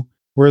R2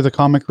 were the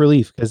comic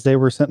relief because they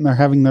were sitting there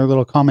having their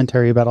little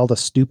commentary about all the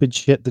stupid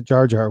shit that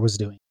Jar Jar was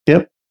doing.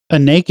 Yep. A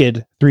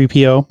naked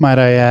 3PO, might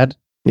I add.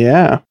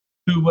 Yeah.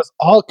 Who was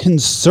all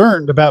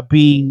concerned about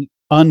being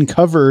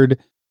uncovered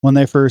when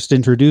they first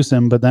introduced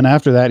him, but then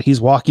after that,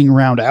 he's walking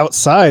around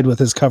outside with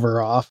his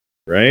cover off.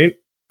 Right?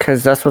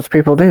 Because that's what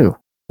people do.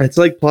 It's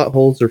like plot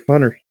holes are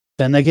funner.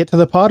 Then they get to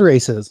the pod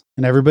races,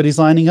 and everybody's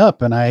lining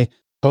up, and I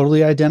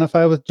totally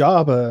identify with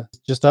Jabba,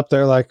 just up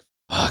there like,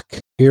 fuck,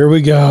 here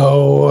we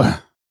go.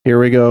 Here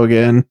we go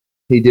again.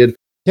 He did.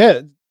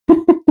 Yeah.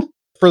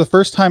 For the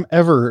first time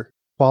ever,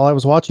 while I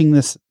was watching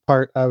this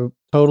part, I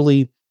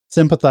totally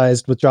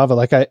sympathized with Jabba.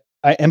 Like, I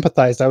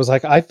empathized. I was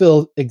like, I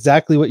feel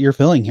exactly what you're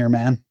feeling here,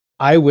 man.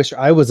 I wish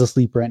I was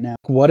asleep right now.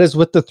 What is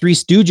with the Three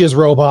Stooges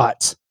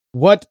robots?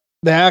 What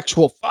the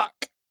actual fuck?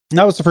 And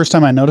that was the first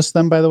time I noticed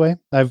them, by the way.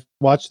 I've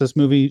watched this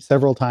movie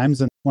several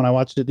times, and when I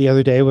watched it the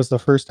other day was the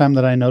first time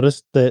that I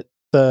noticed that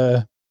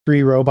the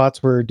three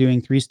robots were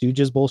doing Three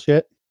Stooges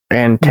bullshit.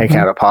 And take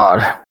out a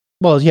pod.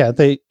 Well, yeah,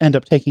 they end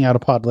up taking out a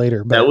pod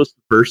later. But that was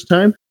the first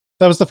time?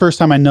 That was the first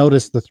time I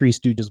noticed the Three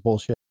Stooges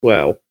bullshit.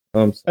 Wow.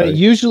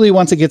 Usually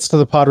once it gets to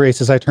the pod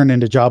races, I turn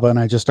into Jabba and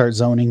I just start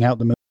zoning out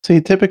the movie. See,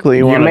 typically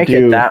you want to make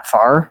it that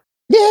far?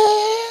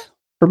 Yeah.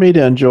 For me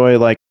to enjoy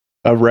like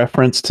a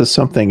reference to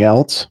something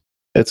else,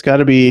 it's got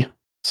to be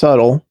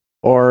subtle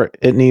or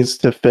it needs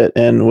to fit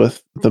in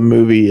with the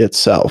movie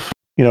itself.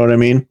 You know what I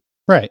mean?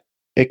 Right.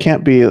 It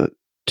can't be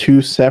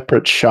two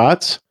separate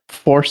shots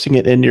forcing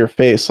it into your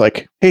face.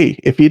 Like, hey,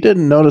 if you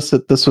didn't notice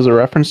that this was a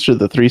reference to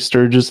the Three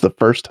Stooges the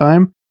first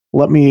time,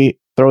 let me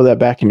throw that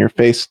back in your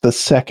face the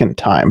second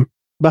time.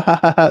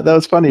 That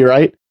was funny,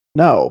 right?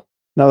 No,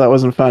 that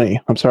wasn't funny.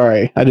 I'm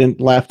sorry. I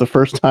didn't laugh the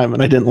first time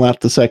and I didn't laugh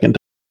the second time.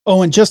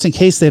 Oh, and just in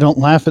case they don't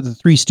laugh at the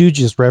Three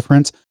Stooges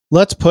reference,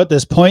 let's put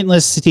this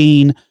pointless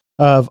scene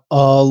of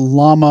a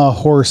llama,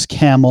 horse,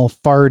 camel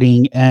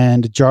farting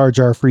and Jar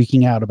Jar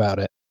freaking out about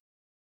it.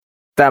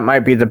 That might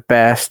be the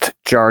best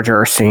Jar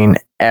Jar scene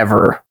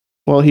ever.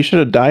 Well, he should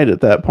have died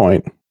at that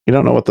point. You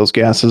don't know what those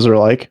gases are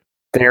like.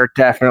 They're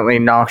definitely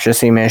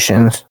noxious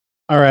emissions.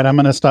 All right, I'm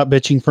going to stop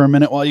bitching for a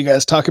minute while you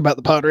guys talk about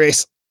the pod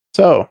race.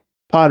 So,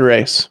 pod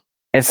race.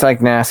 It's like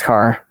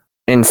NASCAR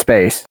in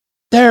space.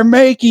 They're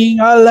making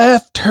a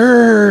left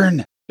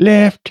turn.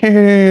 Left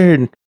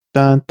turn.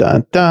 Dun,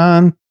 dun,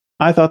 dun.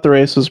 I thought the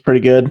race was pretty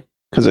good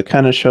because it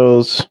kind of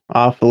shows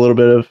off a little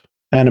bit of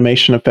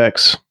animation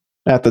effects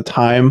at the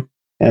time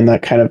and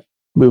that kind of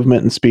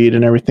movement and speed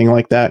and everything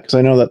like that. Because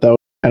I know that was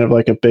kind of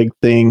like a big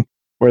thing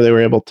where they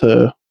were able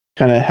to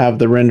kind of have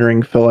the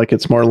rendering feel like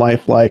it's more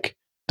lifelike.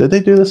 Did they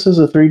do this as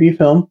a 3D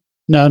film?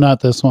 No,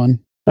 not this one.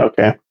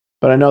 Okay.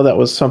 But I know that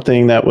was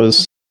something that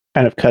was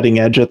kind of cutting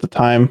edge at the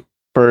time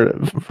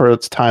for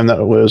its time that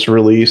it was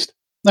released.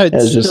 It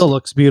It's still just-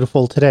 looks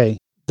beautiful today.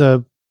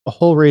 The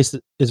whole race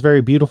is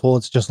very beautiful.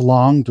 It's just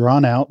long,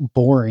 drawn out,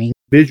 boring.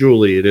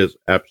 Visually, it is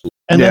absolutely.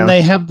 And Yeah. then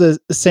they have the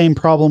same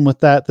problem with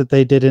that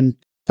they did in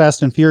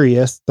Fast and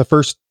Furious, the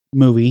first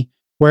movie,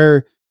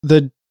 where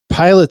the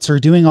pilots are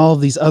doing all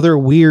of these other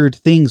weird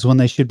things when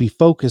they should be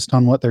focused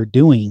on what they're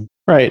doing.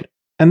 Right.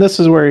 And this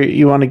is where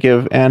you want to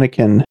give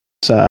Anakin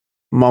a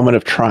moment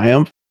of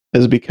triumph,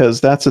 is because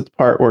that's the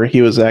part where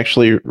he was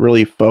actually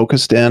really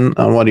focused in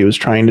on what he was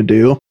trying to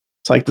do.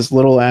 It's like this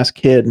little ass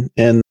kid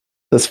in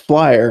this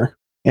flyer,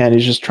 and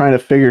he's just trying to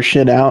figure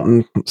shit out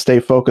and stay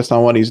focused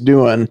on what he's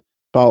doing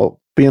while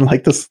being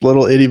like this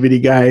little itty bitty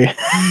guy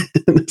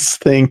in this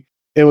thing.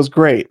 It was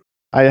great.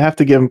 I have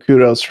to give him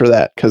kudos for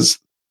that, because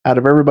out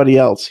of everybody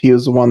else, he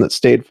was the one that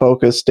stayed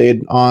focused,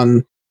 stayed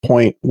on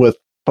point with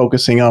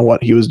focusing on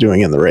what he was doing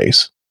in the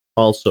race.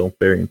 Also,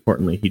 very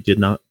importantly, he did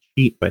not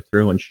cheat by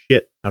throwing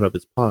shit out of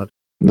his pod.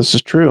 This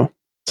is true.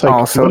 It's like,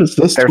 Also, what is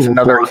this there's tool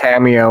another for?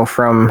 cameo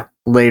from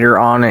later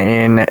on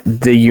in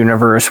the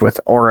universe with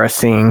Aura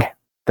Singh,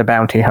 the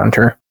bounty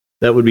hunter.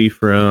 That would be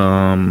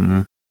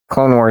from.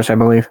 Clone Wars, I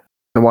believe.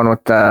 The one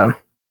with the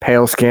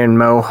pale skin,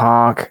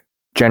 mohawk,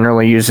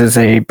 generally uses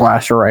a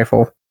blaster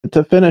rifle.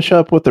 To finish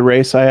up with the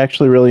race, I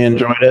actually really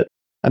enjoyed it.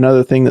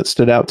 Another thing that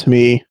stood out to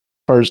me, as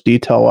far as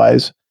detail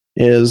wise,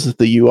 is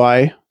the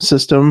UI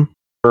system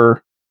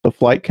for the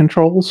flight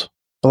controls.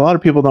 A lot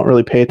of people don't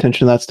really pay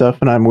attention to that stuff,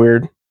 and I'm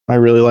weird. I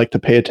really like to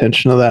pay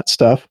attention to that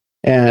stuff.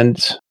 And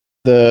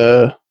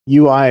the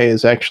UI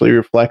is actually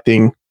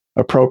reflecting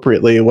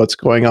appropriately what's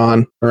going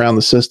on around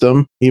the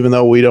system, even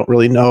though we don't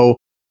really know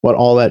what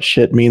all that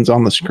shit means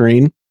on the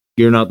screen.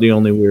 You're not the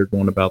only weird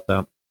one about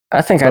that.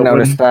 I think I But when-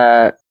 noticed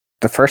that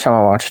the first time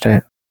I watched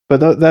it.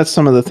 But that's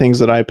some of the things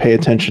that I pay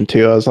attention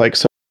to. I was like,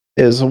 so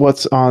is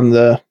what's on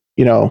the,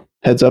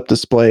 heads up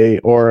display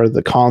or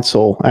the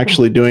console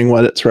actually doing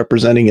what it's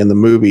representing in the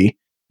movie?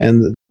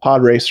 And the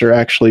pod racer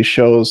actually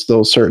shows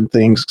those certain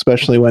things,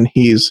 especially when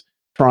he's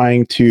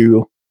trying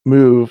to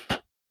move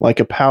like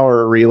a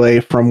power relay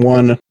from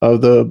one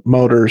of the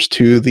motors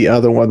to the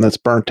other one that's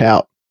burnt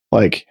out.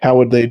 Like, how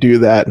would they do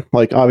that?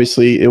 Like,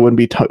 obviously, it wouldn't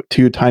be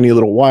two tiny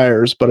little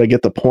wires, but I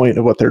get the point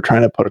of what they're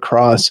trying to put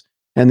across.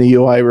 And the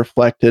UI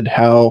reflected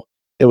how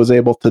it was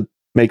able to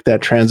make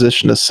that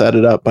transition to set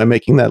it up by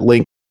making that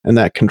link and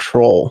that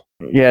control.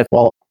 Yeah,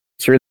 Well,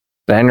 through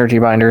the energy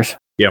binders.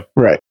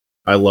 right.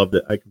 I loved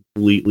it. I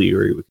completely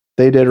agree with you.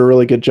 They did a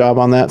really good job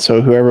on that.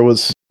 So whoever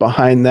was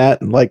behind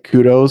that, like,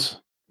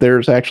 kudos.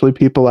 There's actually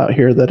people out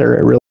here that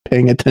are really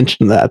paying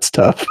attention to that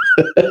stuff.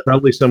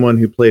 Probably someone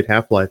who played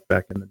Half-Life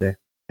back in the day.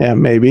 Yeah,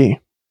 maybe.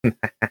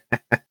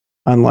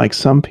 Unlike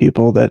some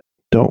people that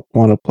don't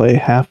want to play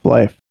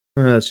Half-Life.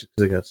 That's just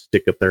because they got to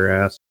stick up their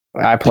ass.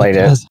 I played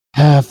it. Because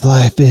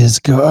Half-Life is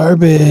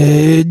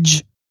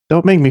garbage.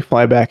 Don't make me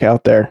fly back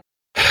out there.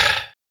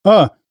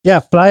 Oh,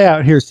 yeah, fly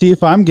out here. See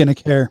if I'm going to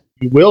care.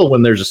 You will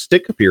when there's a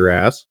stick up your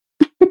ass.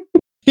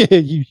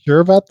 You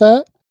sure about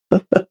that?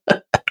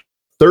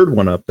 Third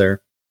one up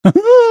there.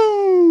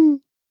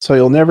 So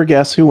you'll never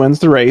guess who wins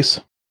the race.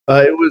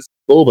 It was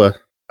Bulba.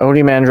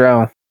 Odie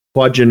Mandrell.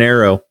 Quad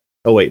Gennaro.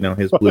 Oh, wait, no,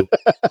 his blue.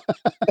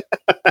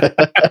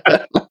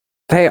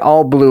 They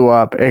all blew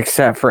up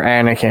except for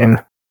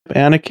Anakin.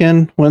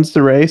 Anakin wins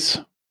the race.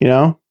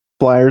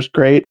 Flyer's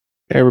great.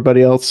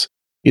 Everybody else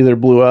either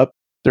blew up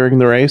during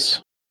the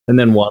race. And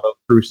then Watto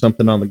threw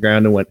something on the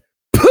ground and went,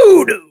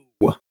 Poodoo!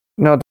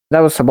 No, that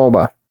was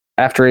Sebulba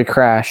after he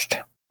crashed.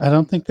 I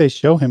don't think they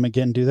show him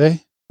again, do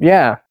they?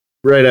 Yeah.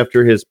 Right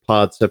after his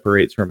pod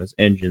separates from his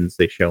engines,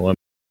 they show him.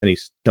 And he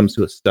comes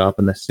to a stop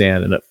in the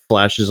sand and it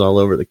flashes all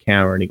over the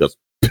camera and he goes,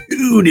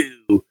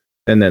 Poodoo!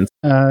 And then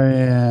Oh,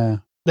 yeah.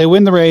 They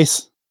win the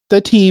race. The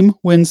team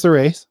wins the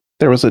race.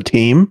 There was a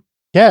team.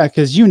 Yeah,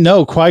 because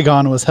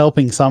Qui-Gon was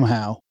helping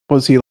somehow.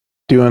 Was he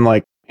doing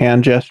like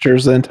hand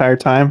gestures the entire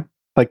time?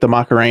 Like the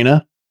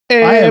Macarena? I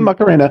Hey, am-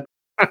 Macarena.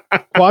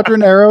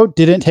 Quadrant Arrow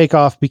didn't take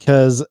off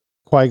because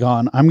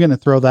Qui-Gon. I'm going to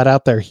throw that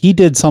out there. He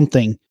did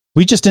something.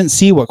 We just didn't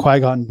see what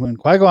Qui-Gon, when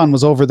Qui-Gon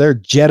was over there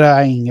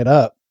Jediing it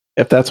up.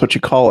 If that's what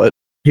you call it.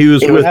 he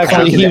was It with was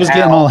Actually, he was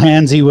getting all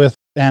handsy with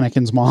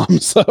Anakin's mom,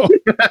 so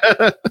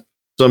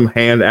some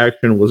hand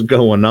action was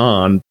going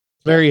on.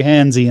 very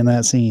handsy in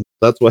that scene.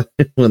 That's why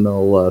when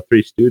the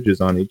Three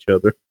Stooges on each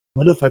other.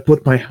 What if I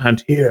put my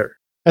hand here?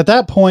 At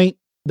that point,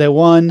 they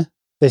won.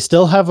 They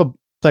still have a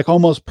like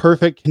almost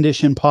perfect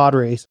condition pod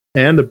race.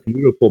 And a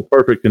beautiful,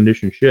 perfect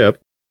condition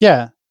ship.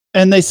 Yeah.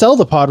 And they sell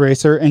the pod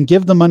racer and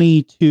give the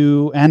money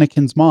to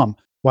Anakin's mom.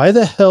 Why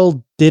the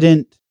hell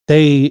didn't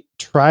they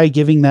try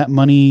giving that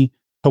money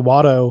to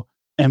Watto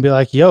and be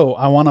like, yo,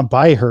 I want to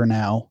buy her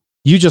now.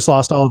 You just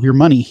lost all of your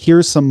money.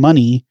 Here's some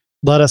money.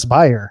 Let us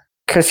buy her.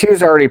 Because he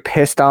was already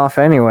pissed off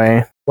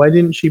anyway. Why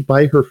didn't she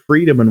buy her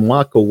freedom and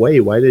walk away?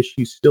 Why is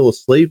she still a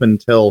slave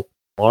until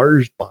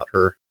Lars bought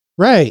her?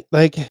 Right.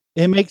 Like,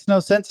 it makes no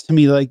sense to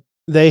me. Like,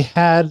 they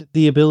had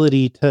the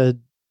ability to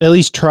at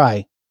least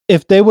try.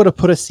 If they would have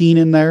put a scene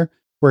in there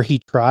where he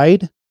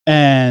tried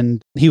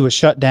and he was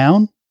shut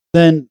down,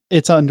 then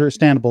it's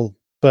understandable.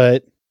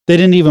 But they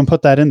didn't even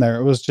put that in there.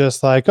 It was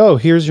just like, oh,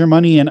 here's your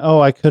money, and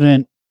oh, I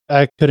couldn't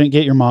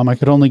get your mom. I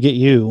could only get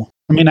you.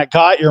 I mean, I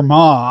got your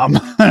mom.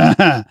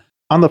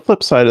 On the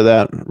flip side of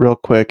that, real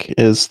quick,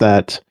 is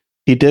that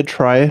he did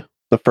try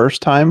the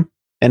first time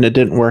and it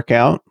didn't work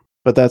out.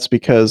 But that's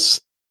because,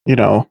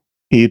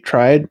 he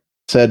tried,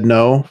 said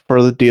no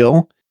for the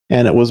deal,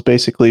 and it was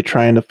basically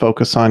trying to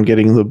focus on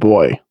getting the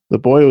boy. The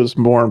boy was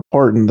more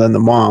important than the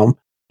mom.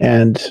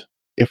 And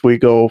if we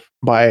go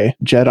by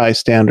Jedi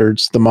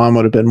standards, the mom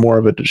would have been more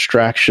of a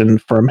distraction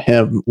from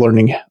him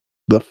learning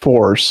the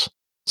Force.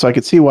 So I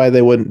could see why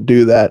they wouldn't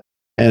do that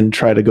and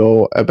try to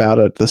go about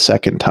it the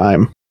second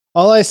time.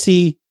 All I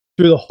see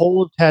through the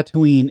whole of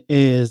Tatooine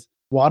is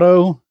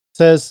Watto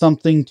says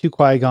something to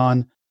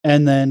Qui-Gon,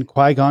 and then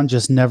Qui-Gon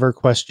just never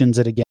questions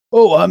it again.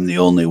 Oh, I'm the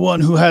only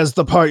one who has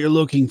the part you're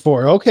looking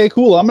for. Okay,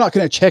 cool. I'm not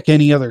going to check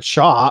any other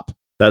shop.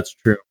 That's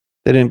true.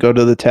 They didn't go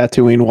to the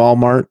Tatooine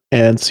Walmart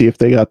and see if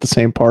they got the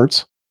same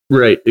parts.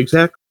 Right,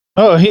 exactly.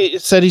 Oh, he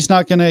said he's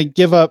not going to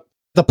give up.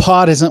 The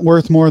pod isn't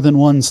worth more than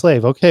one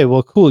slave. Okay,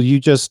 well, cool. You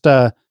just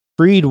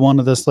freed one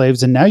of the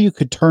slaves, and now you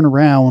could turn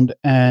around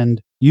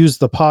and use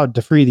the pod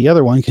to free the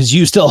other one because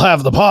you still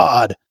have the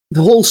pod.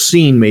 The whole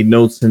scene made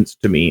no sense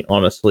to me,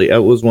 honestly.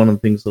 That was one of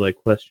the things that I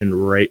questioned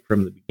right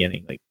from the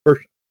beginning. Like,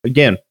 first,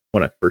 again,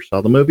 when I first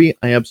saw the movie,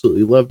 I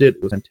absolutely loved it.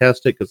 It was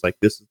fantastic because, like,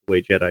 this is the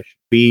way Jedi should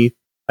be.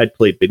 I'd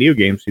played video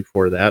games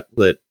before that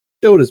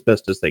showed as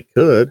best as they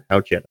could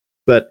how Jedi.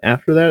 But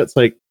after that, it's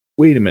like,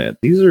 wait a minute,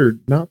 these are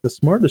not the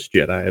smartest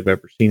Jedi I've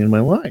ever seen in my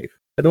life.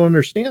 I don't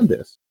understand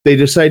this. They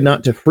decide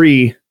not to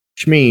free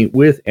Shmi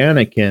with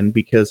Anakin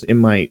because it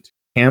might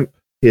hamp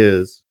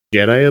his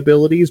Jedi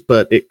abilities,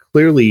 but it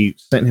clearly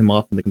sent him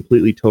off in the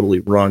completely, totally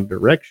wrong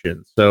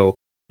direction. So,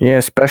 yeah,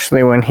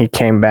 especially when he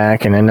came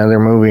back in another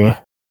movie.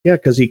 Yeah,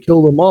 because he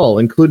killed them all,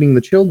 including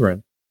the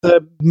children.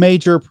 The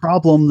major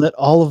problem that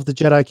all of the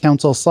Jedi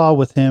Council saw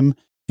with him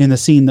in the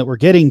scene that we're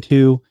getting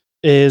to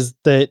is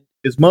that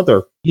his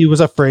mother. He was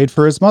afraid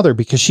for his mother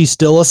because she's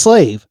still a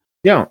slave.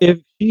 Yeah. If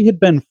she had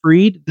been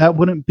freed, that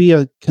wouldn't be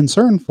a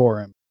concern for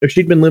him. If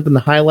she'd been living the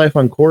high life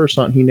on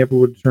Coruscant, he never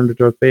would have turned to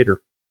Darth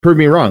Vader. Prove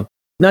me wrong.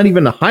 Not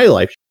even the high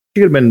life.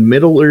 She could have been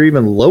middle or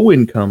even low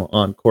income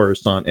on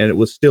Coruscant, and it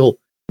was still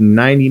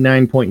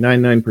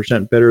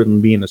 99.99% better than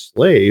being a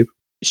slave.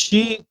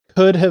 She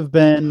could have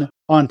been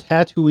on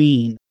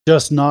Tatooine,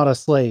 just not a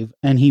slave,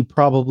 and he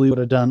probably would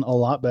have done a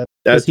lot better.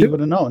 Because he would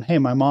have known, hey,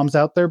 my mom's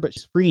out there, but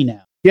she's free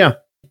now. Yeah,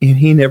 and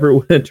he never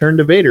would have turned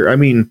to Vader. I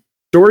mean,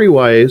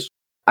 story-wise,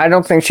 I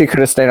don't think she could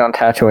have stayed on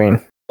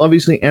Tatooine.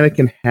 Obviously,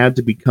 Anakin had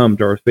to become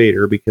Darth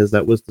Vader because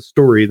that was the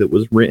story that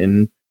was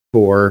written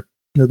for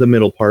the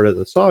middle part of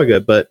the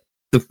saga. But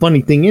the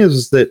funny thing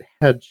is that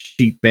had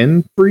she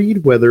been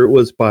freed, whether it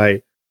was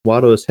by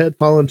Watto's head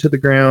falling to the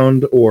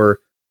ground or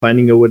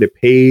finding a way to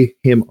pay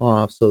him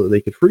off so that they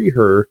could free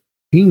her,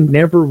 he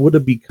never would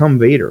have become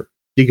Vader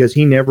because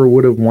he never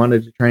would have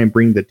wanted to try and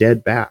bring the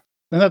dead back.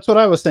 And that's what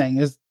I was saying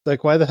is,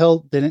 like, why the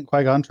hell didn't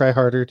Qui-Gon try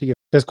harder to get?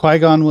 Because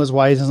Qui-Gon was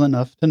wise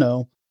enough to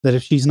know that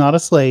if she's not a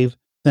slave,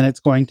 then it's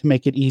going to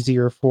make it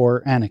easier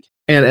for Anakin.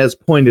 And as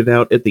pointed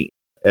out at the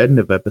end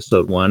of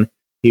episode 1,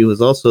 he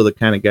was also the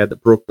kind of guy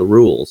that broke the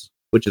rules,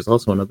 which is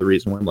also another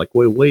reason why I'm like,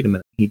 wait a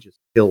minute, he just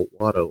killed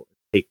Watto.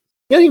 He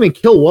didn't even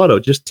kill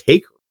Watto, just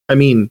take her. I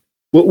mean,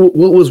 what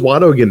was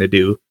Watto going to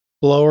do?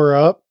 Blow her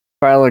up?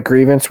 File a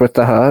grievance with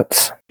the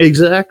Hutts?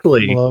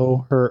 Exactly.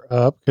 Blow her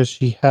up because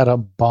she had a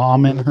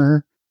bomb in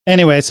her.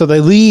 Anyway, so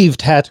they leave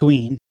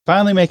Tatooine,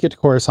 finally make it to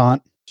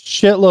Coruscant.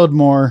 Shitload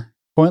more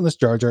pointless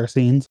Jar Jar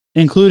scenes,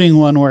 including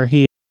one where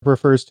he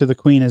refers to the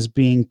Queen as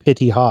being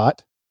pity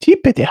hot. She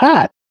pity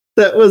hot.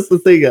 That was the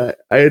thing.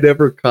 I had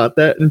never caught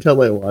that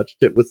until I watched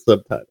it with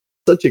subtitles.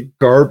 Such a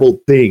garbled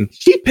thing.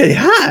 She pity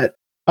hot.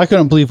 I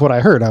couldn't believe what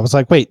I heard. I was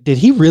like, wait, did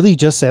he really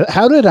just say that?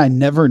 How did I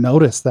never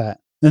notice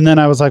that? And then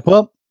I was like,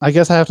 well, I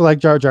guess I have to like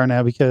Jar Jar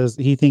now because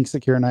he thinks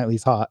that Keira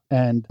Knightley's hot,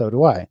 and so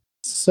do I.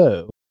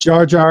 So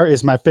Jar Jar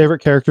is my favorite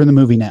character in the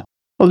movie now.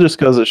 Well, it just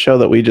goes to show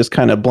that we just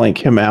kind of blank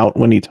him out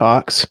when he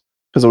talks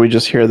because we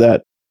just hear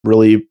that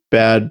really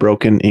bad,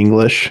 broken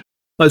English.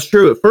 That's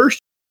true. At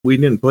first, we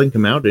didn't blink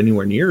him out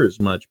anywhere near as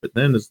much, but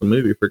then as the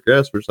movie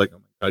progressed, we're just like,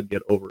 oh my God,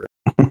 get over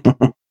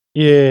it.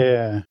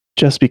 Yeah.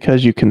 Just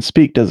because you can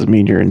speak doesn't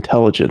mean you're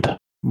intelligent.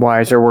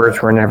 Wiser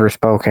words were never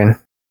spoken.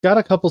 Got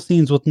a couple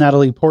scenes with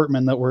Natalie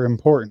Portman that were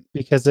important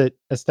because it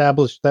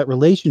established that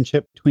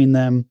relationship between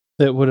them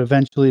that would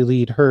eventually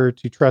lead her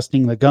to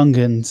trusting the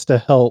Gungans to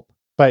help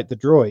fight the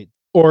droid,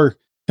 or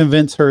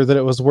convince her that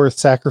it was worth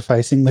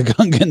sacrificing the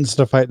Gungans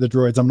to fight the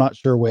droids. I'm not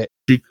sure which.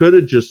 She could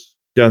have just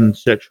done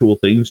sexual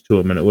things to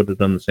him and it would have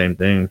done the same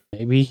thing.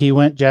 Maybe he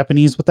went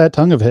Japanese with that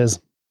tongue of his.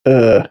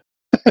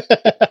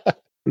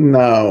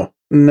 No.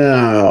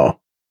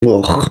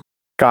 Ugh.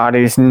 God,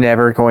 he's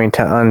never going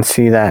to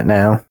unsee that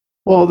now.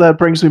 Well, that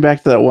brings me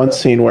back to that one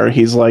scene where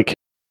he's like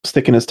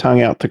sticking his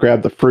tongue out to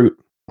grab the fruit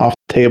off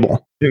the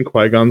table. And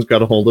Qui-Gon's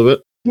got a hold of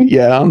it.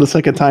 Yeah, on the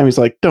second time, he's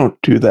like, don't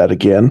do that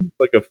again.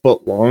 Like a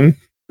foot long.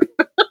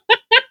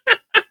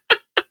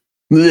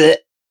 Blech,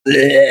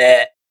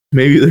 blech.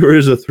 Maybe there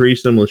was a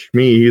threesome with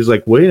Shmi. He's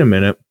like, wait a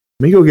minute.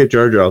 Let me go get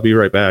Jar Jar. I'll be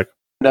right back.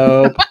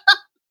 Nope.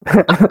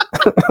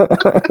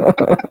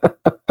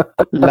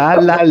 La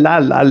la la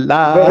la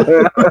la.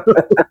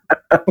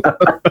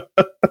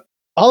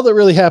 All that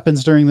really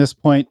happens during this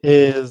point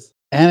is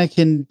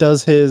Anakin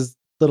does his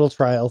little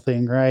trial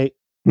thing, right?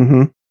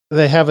 Mm-hmm.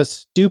 They have a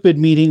stupid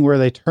meeting where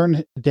they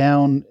turn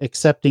down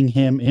accepting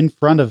him in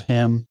front of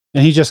him,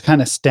 and he just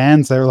kind of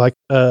stands there like,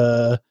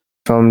 I'm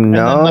then,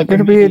 not like,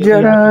 gonna be a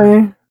immediately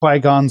Jedi.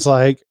 Qui-Gon's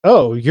like,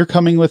 oh, you're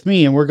coming with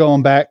me, and we're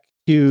going back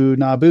to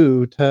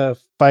Naboo to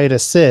fight a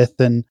Sith,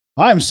 and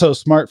I'm so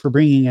smart for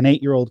bringing an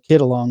 8-year-old kid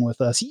along with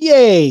us.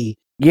 Yay!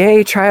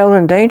 Yay, child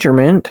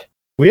endangerment.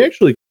 We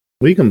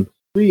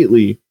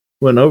completely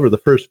went over the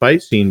first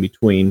fight scene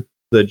between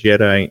the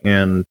Jedi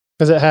and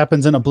Because it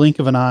happens in a blink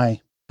of an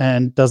eye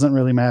and doesn't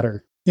really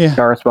matter. Yeah.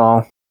 Darth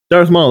Maul.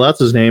 Darth Maul. That's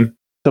his name.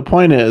 The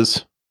point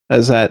is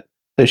that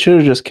they should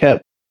have just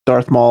kept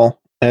Darth Maul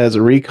as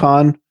a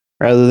recon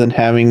rather than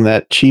having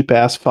that cheap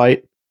ass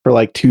fight for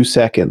like 2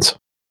 seconds.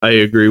 I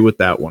agree with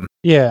that one.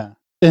 Yeah.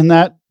 In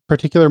that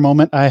particular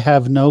moment, I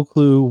have no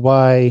clue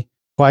why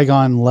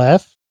Qui-Gon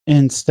left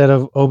instead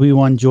of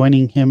Obi-Wan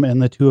joining him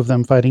and the two of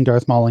them fighting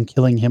Darth Maul and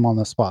killing him on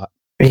the spot.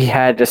 He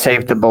had to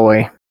save the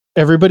boy.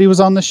 Everybody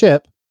was on the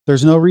ship.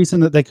 There's no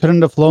reason that they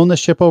couldn't have flown the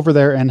ship over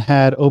there and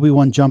had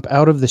Obi-Wan jump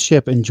out of the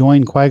ship and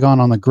join Qui-Gon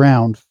on the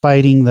ground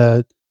fighting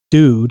the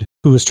dude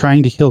who was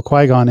trying to kill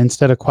Qui-Gon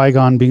instead of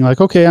Qui-Gon being like,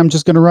 okay, I'm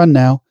just going to run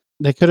now.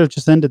 They could have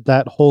just ended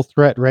that whole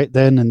threat right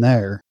then and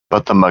there.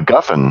 But the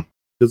MacGuffin,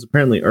 Because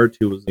apparently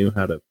R2 knew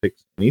how to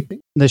fix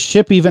anything. The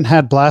ship even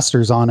had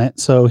blasters on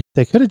it, so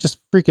they could have just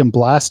freaking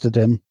blasted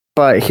him.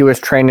 But he was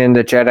trained in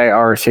the Jedi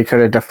arts. He could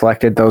have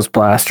deflected those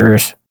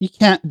blasters. You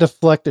can't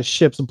deflect a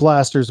ship's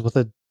blasters with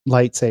a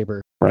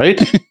lightsaber. Right?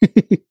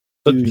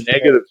 But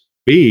negative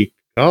speak.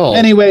 Oh.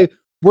 Anyway,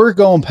 we're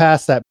going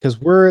past that because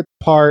we're at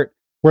the part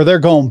where they're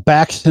going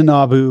back to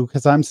Naboo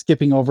because I'm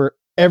skipping over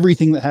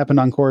everything that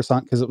happened on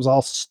Coruscant because it was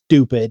all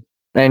stupid.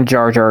 And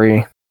Jar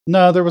Jar.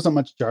 No, there wasn't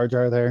much Jar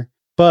Jar there,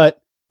 but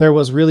there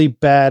was really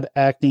bad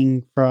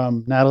acting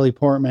from Natalie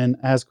Portman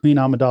as Queen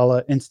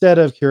Amidala instead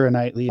of Keira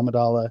Knightley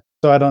Amidala.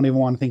 So I don't even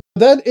want to think.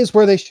 That is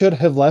where they should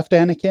have left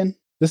Anakin.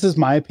 This is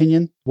my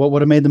opinion. What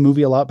would have made the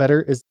movie a lot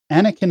better is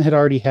Anakin had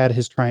already had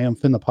his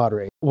triumph in the pod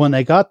race. When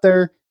they got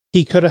there,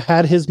 he could have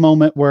had his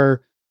moment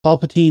where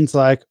Palpatine's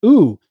like,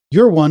 ooh,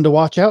 you're one to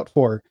watch out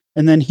for.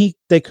 And then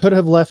they could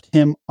have left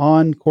him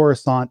on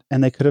Coruscant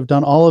and they could have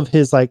done all of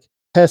his like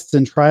tests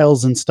and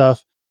trials and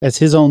stuff as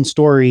his own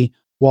story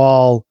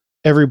while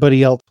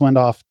everybody else went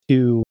off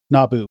to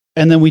Naboo.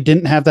 And then we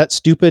didn't have that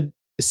stupid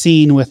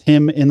scene with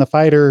him in the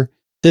fighter.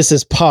 This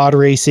is pod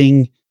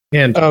racing.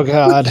 And Oh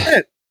God.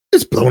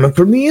 it's blown up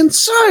from the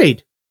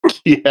inside.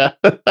 Yeah.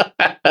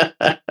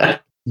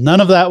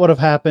 None of that would have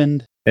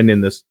happened. And in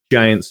this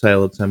giant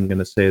silence, I'm going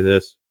to say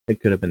this. It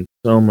could have been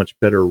so much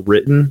better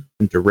written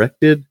and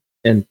directed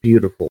and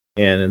beautiful.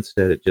 And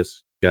instead it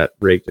just got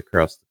raked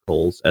across the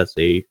coals as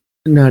it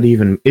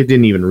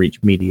didn't even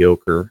reach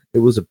mediocre. It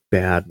was a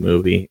bad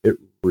movie. It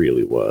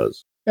really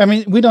was. I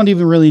mean, we don't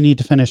even really need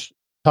to finish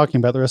talking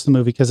about the rest of the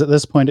movie because at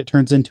this point it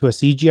turns into a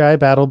CGI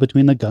battle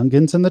between the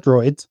Gungans and the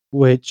droids,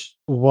 which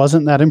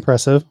wasn't that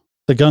impressive.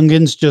 The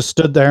Gungans just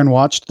stood there and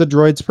watched the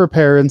droids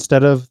prepare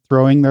instead of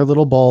throwing their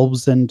little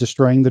bulbs and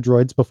destroying the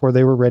droids before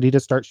they were ready to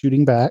start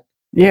shooting back.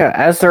 Yeah,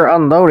 as they're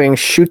unloading,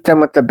 shoot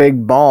them with the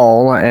big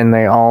ball and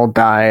they all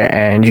die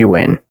and you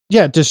win.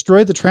 Yeah,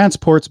 destroy the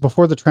transports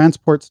before the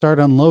transports start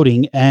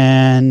unloading,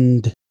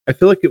 and I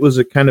feel like it was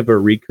a kind of a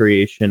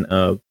recreation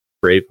of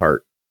Braveheart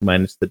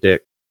minus the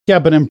dick. yeah,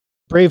 but in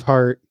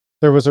Braveheart,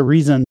 there was a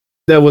reason.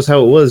 That was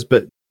how it was,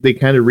 but they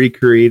kind of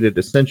recreated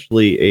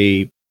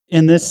essentially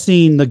In this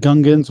scene, the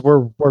Gungans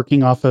were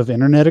working off of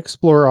Internet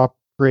Explorer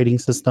operating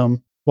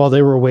system while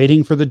they were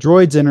waiting for the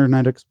droids'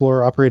 Internet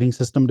Explorer operating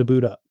system to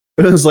boot up.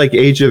 it was like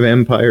Age of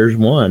Empires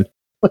 1.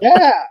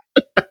 Yeah.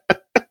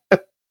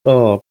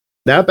 Oh,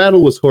 that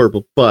battle was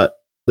horrible, but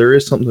there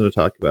is something to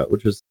talk about,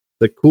 which is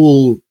the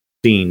cool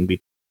scene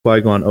between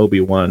Qui-Gon,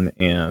 Obi-Wan,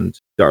 and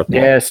Darth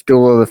Maul. Yes,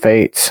 Duel of the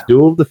Fates.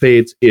 Duel of the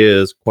Fates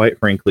is, quite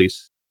frankly,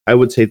 I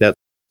would say that's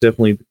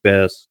definitely the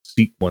best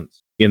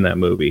sequence in that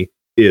movie,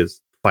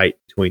 is fight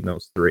between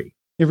those three.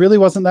 It really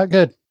wasn't that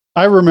good.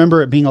 I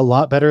remember it being a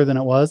lot better than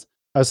it was.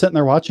 I was sitting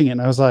there watching it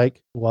and I was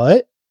like,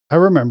 what? I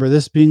remember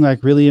this being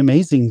like really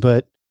amazing,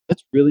 but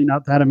it's really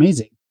not that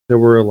amazing. There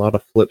were a lot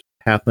of flips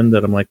happened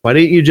that I'm like, why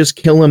didn't you just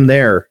kill him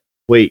there?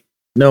 Wait,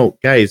 no,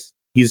 guys,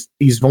 he's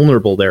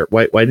vulnerable there.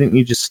 Why didn't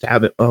you just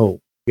stab it? Oh,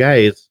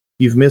 guys,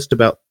 you've missed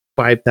about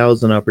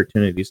 5,000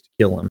 opportunities to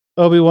kill him.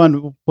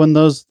 Obi-Wan, when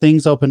those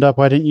things opened up,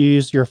 why didn't you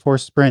use your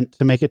force sprint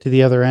to make it to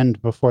the other end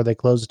before they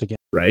closed again?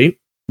 Right?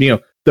 You know,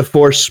 the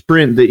force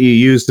sprint that you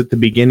used at the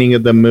beginning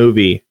of the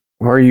movie.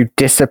 Where you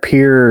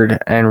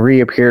disappeared and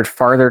reappeared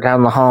farther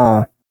down the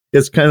hall.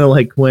 It's kind of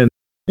like when, I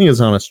think it's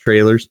Honest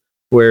Trailers,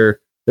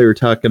 where they were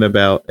talking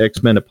about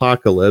X-Men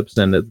Apocalypse,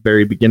 and at the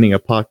very beginning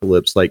of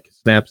Apocalypse, like,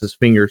 snaps his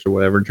fingers or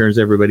whatever and turns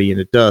everybody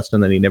into dust,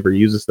 and then he never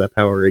uses that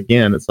power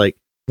again. It's like,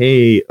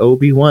 hey,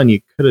 Obi-Wan,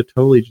 you could have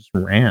totally just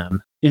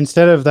ran.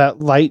 Instead of that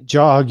light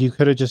jog, you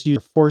could have just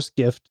used a force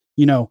gift,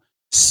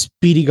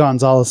 Speedy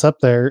Gonzalez up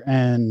there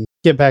and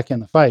get back in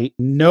the fight.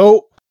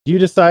 Nope. You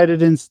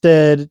decided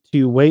instead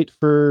to wait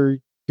for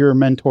your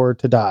mentor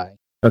to die.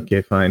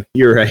 Okay, fine.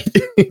 You're right.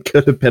 It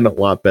could have been a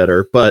lot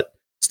better, but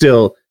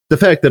still, the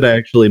fact that I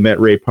actually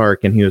met Ray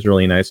Park and he was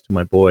really nice to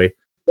my boy,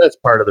 that's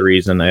part of the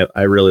reason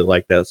I really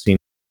like that scene.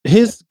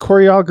 His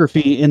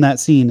choreography in that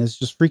scene is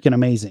just freaking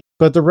amazing.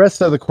 But the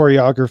rest of the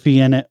choreography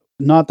in it,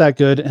 not that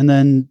good. And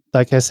then,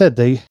 like I said,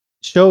 they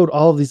showed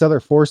all of these other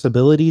force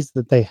abilities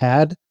that they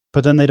had,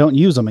 but then they don't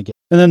use them again.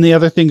 And then the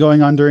other thing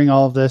going on during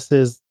all of this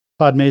is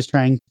Padme's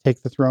trying to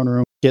take the throne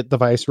room, get the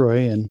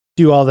Viceroy, and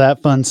do all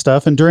that fun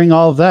stuff. And during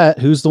all of that,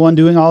 who's the one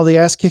doing all the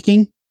ass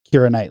kicking?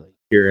 Keira Knightley.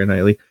 Keira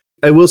Knightley.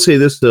 I will say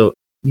this, though.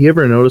 You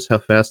ever notice how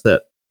fast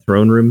that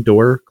throne room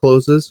door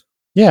closes?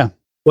 Yeah.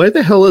 Why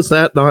the hell is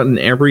that not in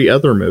every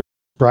other movie?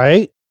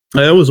 Right?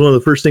 That was one of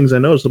the first things I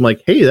noticed. I'm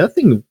like, hey, that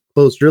thing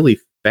closed really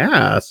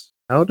fast.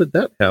 How did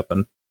that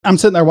happen? I'm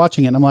sitting there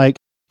watching it, and I'm like,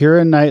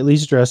 Keira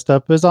Knightley's dressed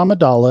up as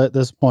Amidala at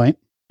this point,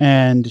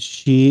 and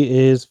she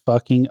is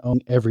fucking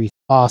everything.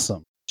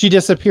 Awesome. She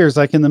disappears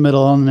like in the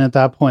middle, and at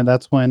that point,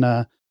 that's when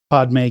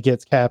Padme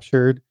gets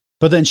captured.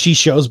 But then she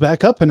shows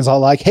back up and is all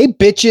like, hey,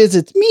 bitches,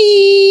 it's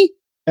me!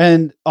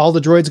 And all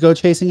the droids go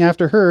chasing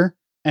after her,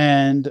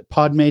 and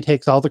Padme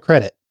takes all the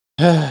credit.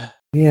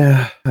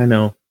 Yeah, I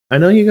know. I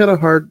know you got a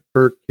heart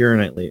for Keira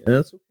Knightley, and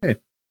it's okay.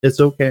 It's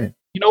okay.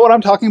 You know what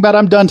I'm talking about?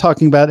 I'm done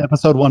talking about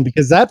episode 1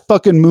 because that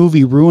fucking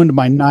movie ruined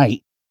my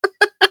night.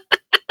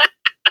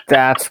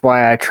 That's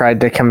why I tried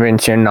to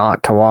convince you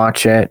not to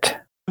watch it.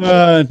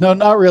 No,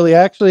 not really.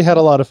 I actually had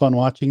a lot of fun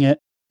watching it.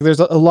 There's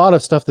a lot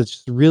of stuff that's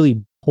just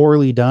really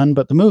poorly done,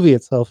 but the movie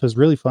itself is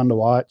really fun to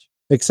watch,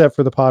 except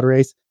for the pod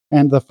race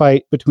and the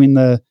fight between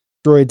the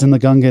droids and the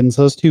Gungans.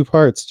 Those two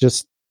parts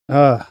just,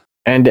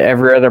 And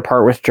every other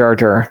part with Jar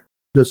Jar.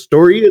 The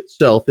story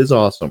itself is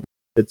awesome.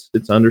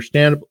 It's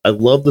understandable. I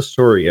love the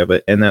story of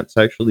it, and that's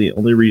actually the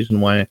only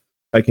reason why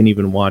I can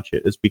even watch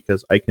it, is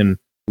because I can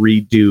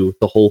redo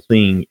the whole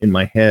thing in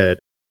my head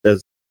as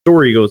the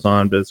story goes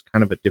on, but it's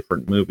kind of a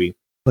different movie.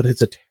 But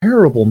it's a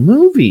terrible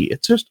movie.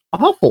 It's just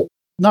awful.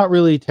 not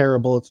really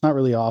terrible. It's not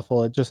really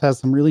awful. It just has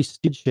some really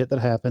stupid shit that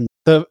happened.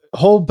 The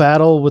whole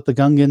battle with the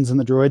Gungans and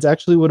the droids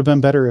actually would have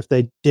been better if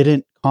they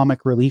didn't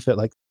comic relief it.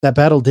 Like, that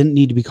battle didn't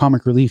need to be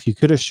comic relief. You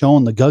could have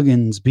shown the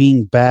Gungans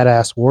being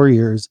badass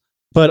warriors,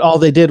 but all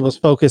they did was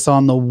focus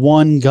on the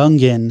one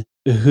Gungan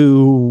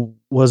who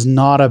was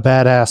not a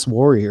badass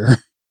warrior.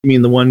 You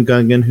mean the one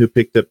Gungan who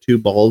picked up two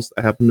balls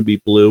that happened to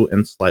be blue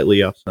and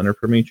slightly off center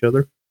from each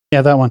other?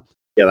 Yeah, that one.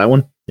 Yeah, that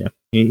one. Yeah.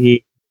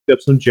 He picked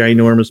up some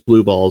ginormous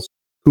blue balls.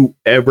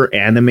 Whoever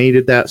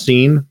animated that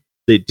scene,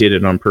 they did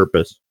it on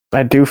purpose.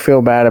 I do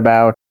feel bad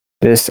about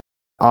this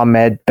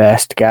Ahmed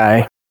Best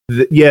guy.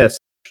 Yes,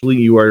 actually,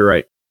 you are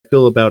right. I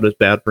feel about as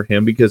bad for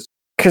him because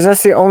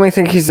that's the only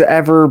thing he's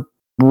ever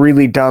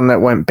really done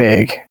that went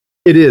big.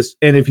 it is.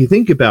 And if you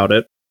think about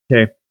it,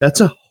 okay,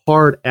 that's a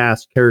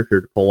hard-ass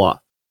character to pull off.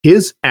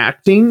 His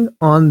acting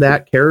on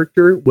that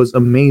character was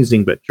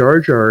amazing, but Jar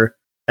Jar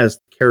as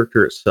the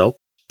character itself,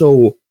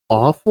 so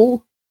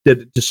awful that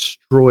it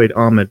destroyed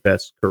Ahmed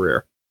Best's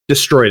career.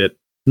 Destroyed it.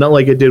 Not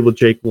like it did with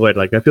Jake Lloyd.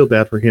 Like, I feel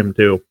bad for him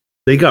too.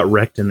 They got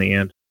wrecked in the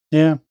end.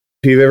 Yeah.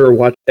 If you've ever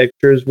watched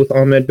extras with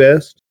Ahmed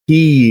Best,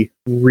 he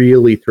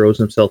really throws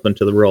himself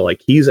into the role.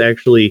 Like, he's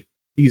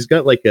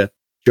got like a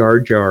Jar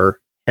Jar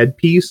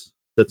headpiece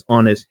that's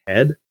on his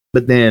head,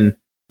 but then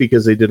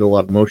because they did a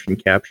lot of motion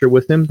capture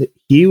with him,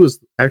 he was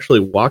actually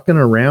walking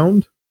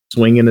around,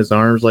 swinging his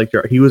arms like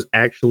Jar. He was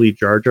actually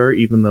Jar Jar,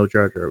 even though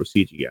Jar Jar was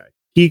CGI.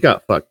 He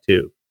got fucked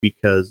too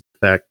because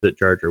the fact that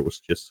Jar Jar was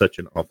just such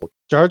an awful.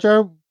 Jar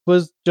Jar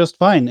was just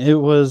fine.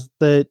 It was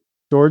that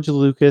George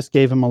Lucas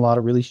gave him a lot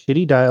of really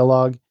shitty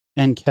dialogue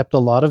and kept a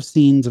lot of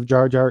scenes of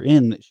Jar Jar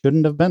in that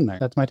shouldn't have been there.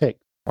 That's my take.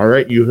 All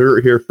right, you heard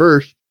it here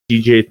first.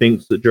 DJ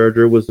thinks that Jar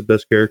Jar was the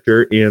best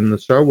character in the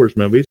Star Wars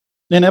movies.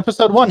 In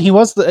episode 1,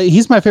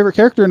 he's my favorite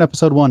character in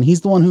episode 1. He's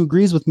the one who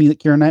agrees with me that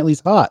Keira Knightley's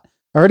hot.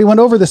 I already went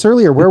over this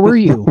earlier. Where were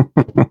you?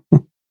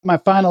 My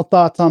final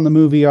thoughts on the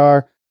movie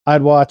are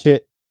I'd watch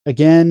it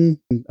again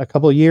in a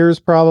couple of years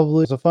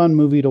probably. It's a fun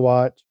movie to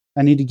watch.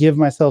 I need to give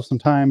myself some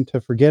time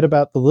to forget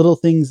about the little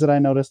things that I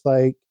noticed,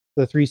 like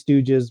the Three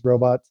Stooges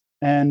robots.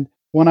 And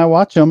when I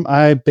watch them,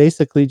 I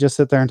basically just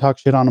sit there and talk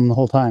shit on them the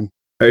whole time.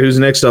 All right, who's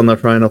next on the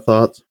final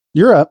thoughts?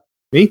 You're up.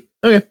 Me?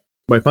 Okay.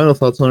 My final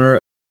thoughts on her.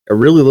 I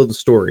really love the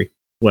story.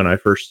 When I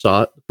first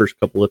saw it the first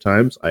couple of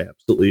times, I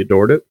absolutely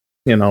adored it.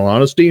 In all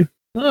honesty,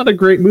 not a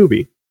great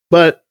movie,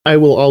 but I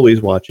will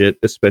always watch it,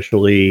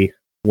 especially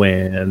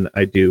when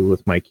I do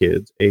with my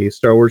kids a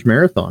Star Wars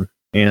marathon.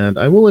 And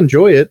I will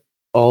enjoy it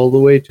all the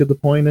way to the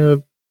point of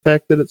the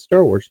fact that it's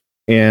Star Wars.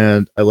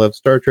 And I love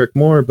Star Trek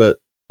more, but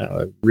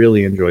I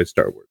really enjoy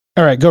Star Wars.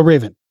 All right, go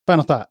Raven.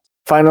 Final thoughts.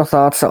 Final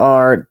thoughts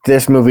are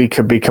this movie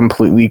could be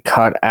completely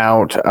cut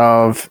out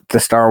of the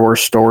Star Wars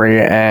story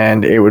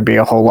and it would be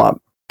a whole lot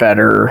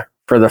better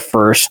for the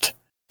first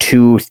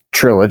 2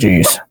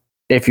 trilogies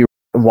if you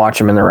watch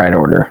them in the right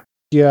order.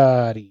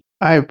 Gotti.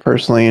 I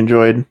personally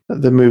enjoyed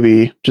the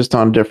movie just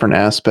on different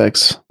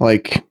aspects.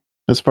 Like,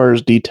 as far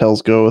as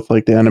details go with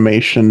like the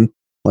animation,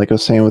 like I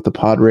was saying with the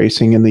pod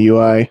racing and the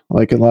UI,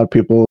 like a lot of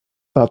people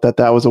thought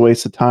that was a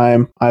waste of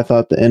time. I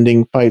thought the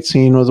ending fight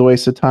scene was a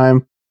waste of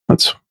time.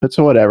 It's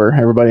whatever.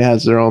 Everybody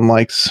has their own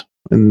likes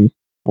and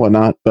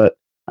whatnot, but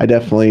I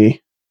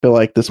definitely feel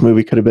like this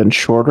movie could have been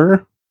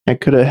shorter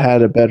and could have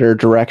had a better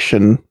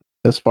direction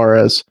as far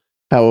as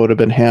how it would have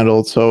been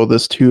handled. So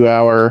this 2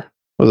 hour,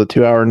 was it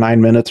 2 hour,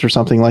 9 minutes or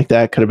something like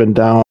that, could have been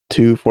down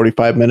to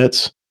 45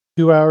 minutes.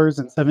 2 hours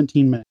and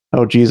 17 minutes.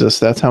 Oh, Jesus.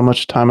 That's how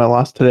much time I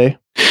lost today.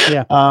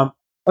 Yeah.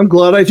 I'm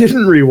glad I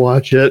didn't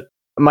rewatch it.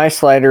 My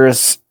slider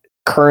is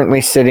currently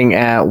sitting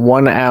at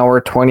 1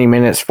 hour, 20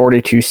 minutes,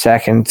 42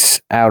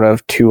 seconds out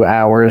of 2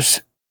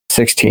 hours,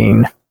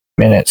 16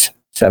 minutes,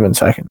 7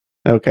 seconds.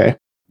 Okay.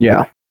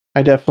 Yeah.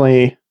 I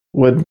definitely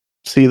would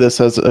see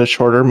this as a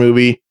shorter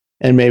movie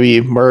and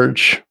maybe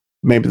merge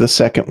maybe the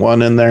second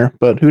one in there,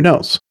 but who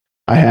knows?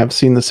 I have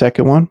seen the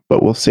second one,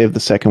 but we'll save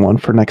the second one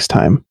for next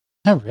time.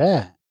 All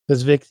right.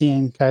 Does Vixie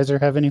and Kaiser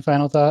have any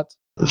final thoughts?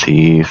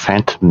 The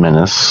Phantom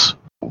Menace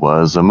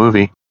was a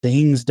movie.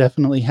 Things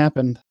definitely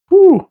happened.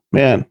 Whew,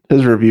 man,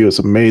 his review is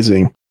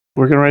amazing.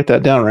 We're going to write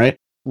that down, right?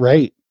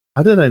 Right.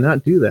 How did I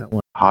not do that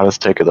one?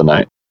 Hottest take of the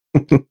night.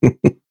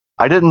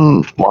 I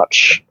didn't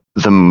watch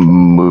the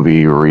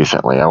movie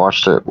recently. I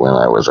watched it when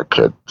I was a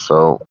kid.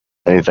 So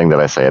anything that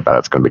I say about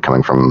it's going to be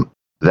coming from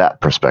that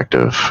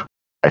perspective.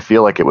 I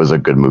feel like it was a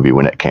good movie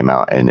when it came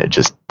out, and it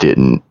just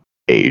didn't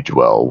age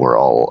well. We're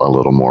all a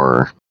little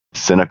more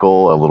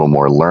cynical, a little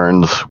more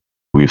learned.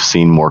 We've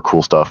seen more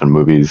cool stuff in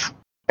movies,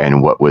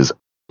 and what was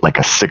like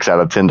a 6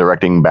 out of 10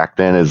 directing back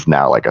then is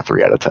now like a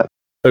 3 out of 10.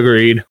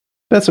 Agreed.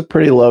 That's a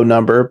pretty low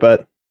number,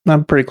 but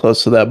I'm pretty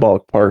close to that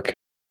ballpark.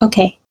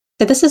 Okay,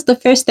 so this is the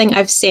first thing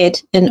I've said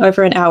in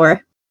over an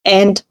hour,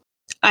 and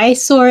I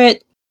saw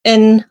it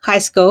in high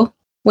school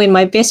when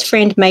my best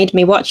friend made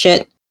me watch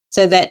it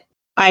so that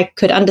I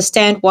could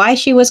understand why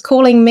she was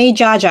calling me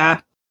Jar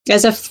Jar,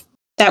 as if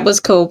that was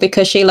cool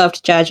because she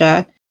loved Jar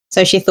Jar,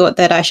 so she thought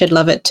that I should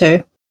love it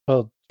too.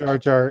 Well, Jar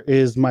Jar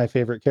is my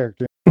favorite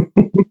character.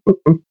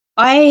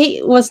 I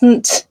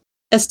wasn't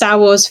a Star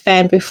Wars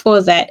fan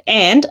before that,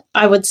 and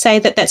I would say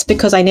that that's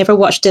because I never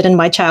watched it in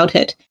my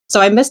childhood.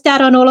 So I missed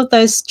out on all of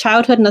those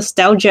childhood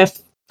nostalgia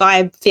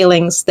vibe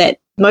feelings that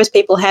most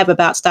people have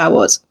about Star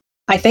Wars.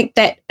 I think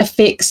that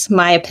affects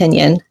my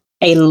opinion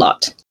a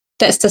lot.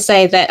 That's to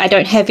say that I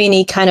don't have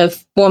any kind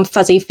of warm,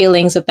 fuzzy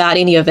feelings about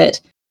any of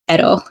it at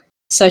all.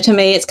 So to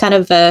me, it's kind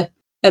of a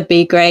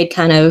B grade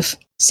kind of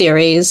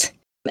series.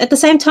 At the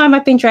same time,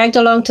 I've been dragged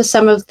along to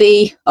some of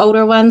the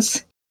older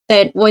ones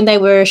that when they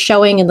were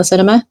showing in the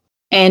cinema.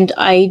 And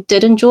I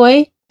did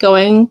enjoy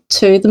going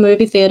to the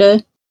movie theater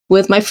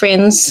with my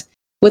friends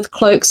with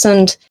cloaks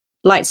and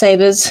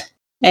lightsabers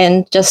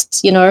and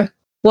just,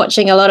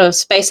 watching a lot of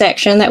space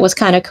action. That was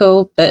kind of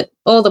cool. But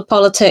all the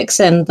politics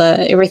and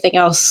the everything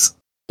else,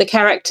 the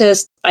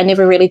characters, I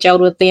never really gelled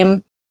with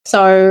them.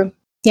 So,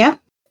 yeah.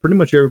 Pretty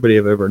much everybody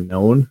I've ever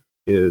known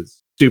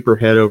is super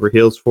head over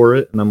heels for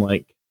it. And I'm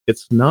like,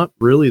 it's not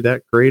really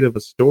that great of a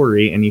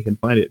story, and you can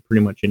find it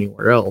pretty much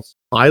anywhere else.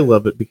 I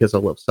love it because I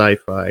love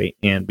sci-fi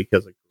and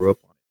because I grew up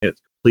on it.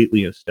 It's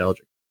completely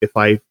nostalgic. If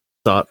I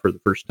saw it for the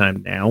first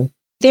time now.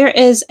 There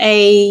is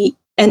an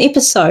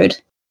episode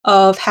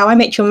of How I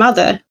Met Your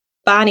Mother.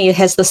 Barney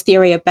has this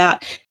theory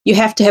about you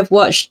have to have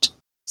watched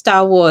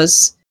Star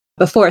Wars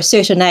before a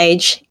certain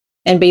age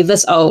and be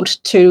this old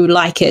to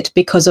like it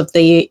because of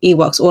the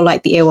Ewoks, or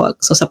like the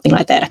Ewoks or something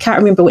like that. I can't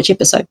remember which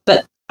episode,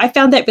 but I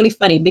found that really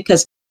funny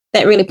because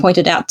that really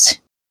pointed out.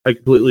 I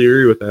completely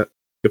agree with that.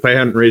 If I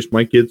hadn't raised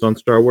my kids on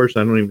Star Wars,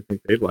 I don't even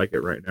think they'd like it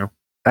right now.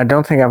 I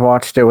don't think I've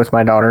watched it with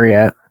my daughter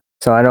yet,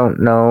 so I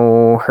don't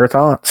know her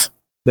thoughts.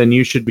 Then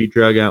you should be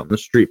dragged out in the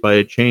street by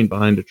a chain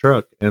behind a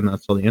truck, and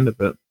that's all the end of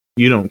it.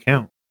 You don't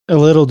count. A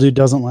little dude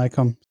doesn't like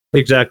them.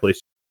 Exactly.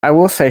 I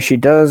will say she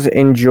does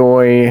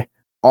enjoy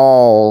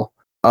all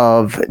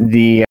of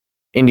the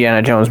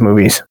Indiana Jones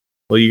movies.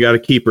 Well, you got to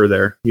keep her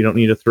there. You don't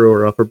need to throw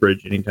her off a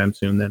bridge anytime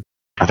soon then.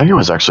 I think it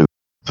was actually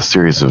the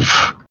series of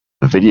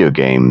video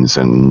games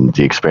and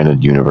the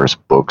expanded universe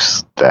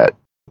books that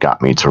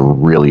got me to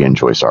really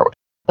enjoy Star Wars.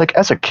 Like,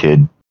 as a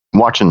kid,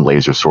 watching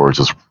laser swords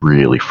was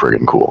really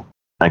friggin' cool.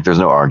 Like, there's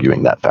no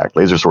arguing that fact.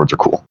 Laser swords are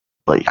cool.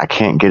 Like, I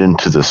can't get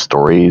into the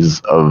stories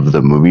of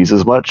the movies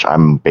as much.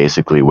 I'm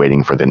basically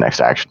waiting for the next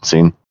action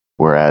scene.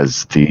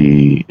 Whereas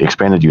the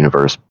expanded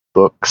universe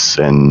books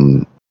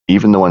and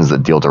even the ones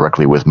that deal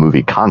directly with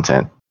movie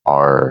content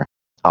are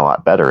a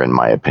lot better, in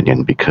my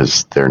opinion,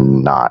 because they're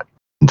not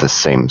the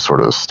same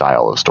sort of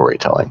style of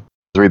storytelling.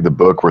 Read the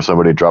book where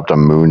somebody dropped a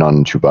moon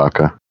on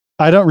Chewbacca.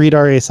 I don't read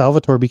R.A.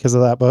 Salvatore because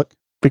of that book.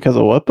 Because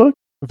of what book?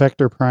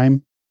 Vector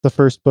Prime, the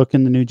first book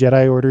in the New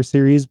Jedi Order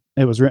series.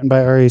 It was written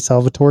by R.A.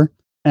 Salvatore.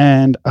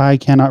 and I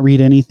cannot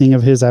read anything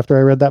of his after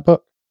I read that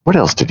book. What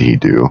else did he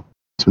do?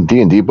 Some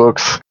D&D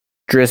books?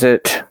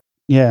 Drizzt.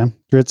 Yeah,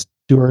 Drizzt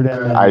Stewart.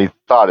 And I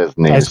thought his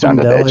name Icewind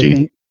sounded Dale, I edgy.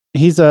 think.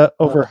 He's a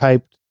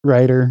overhyped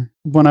writer.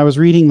 When I was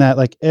reading that,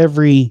 like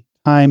every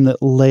time that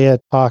Leia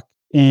talked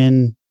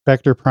in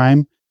Vector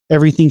Prime,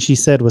 everything she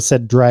said was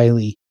said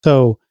dryly.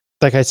 So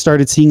like I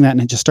started seeing that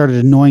and it just started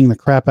annoying the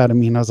crap out of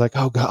me. And I was like,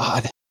 oh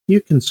God.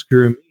 You can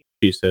screw me,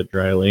 she said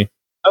dryly.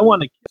 I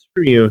want to kiss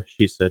for you,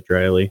 she said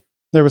dryly.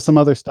 There was some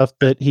other stuff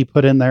that he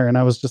put in there and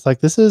I was just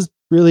like, he's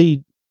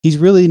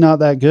really not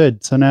that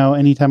good. So now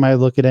anytime I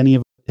look at any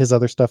of his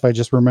other stuff, I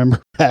just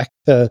remember back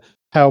to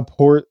how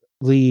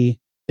poorly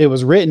it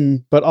was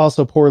written, but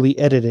also poorly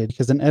edited,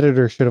 because an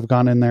editor should have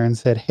gone in there and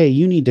said, hey,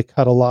 you need to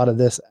cut a lot of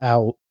this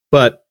out.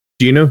 But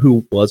do you know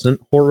who wasn't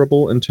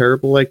horrible and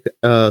terrible like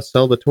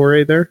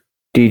Salvatore there?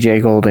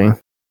 DJ Golding.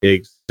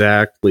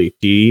 Exactly.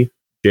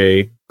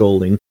 DJ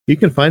Golding. You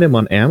can find him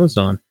on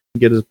Amazon. You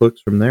can get his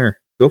books from there.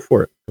 Go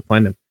for it. Go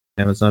find him.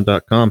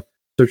 Amazon.com.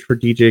 Search for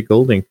DJ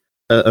Golding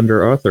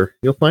under author.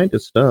 You'll find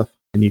his stuff.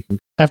 And you can.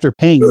 After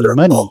paying me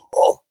money.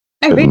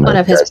 I read one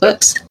of his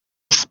books.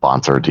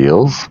 Sponsor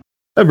deals.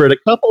 I've read a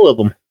couple of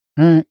them.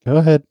 All right, go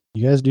ahead.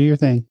 You guys do your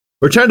thing.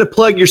 We're trying to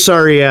plug your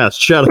sorry ass.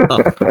 Shut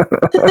up.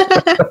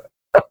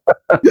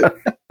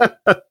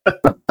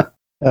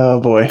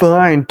 Oh boy.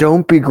 Fine,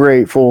 don't be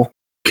grateful.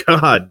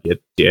 God, you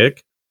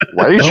dick.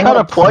 Why are you trying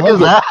to plug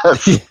his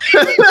ass?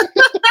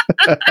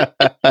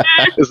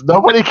 Is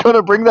nobody going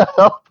to bring that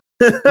up?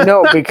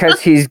 No, because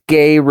he's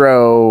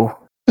gay-ro.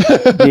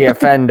 The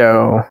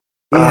offendo.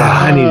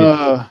 I need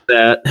to do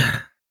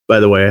that. By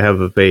the way, I have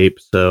a vape,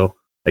 so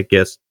I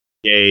guess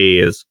gay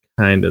is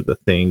kind of the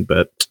thing,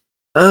 but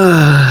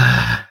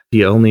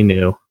you only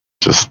knew.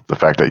 Just the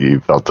fact that you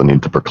felt the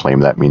need to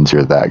proclaim that means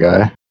you're that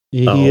guy.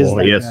 He is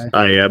that yes,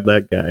 guy. I am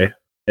that guy.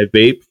 I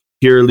vape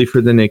purely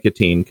for the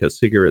nicotine, because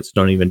cigarettes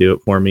don't even do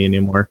it for me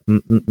anymore.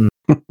 You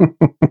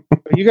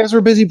guys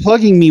were busy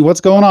plugging me.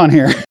 What's going on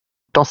here?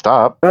 Don't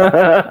stop.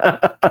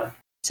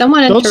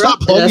 Someone Don't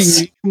stop interrupted plugging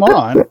us. me. Come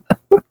on.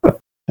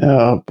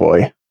 Oh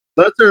boy.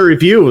 That's our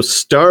review of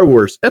Star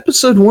Wars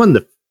Episode 1,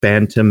 The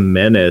Phantom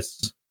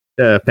Menace.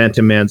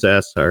 Phantom Man's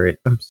ass, sorry.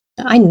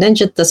 I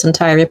ninja'd this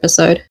entire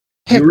episode.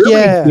 Heck You really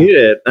yeah.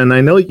 did, and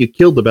I know you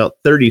killed about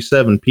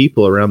 37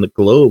 people around the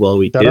globe while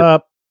we Shut did.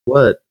 up.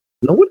 What?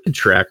 No one can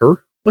track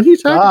her. What are you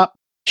talking about? Stop.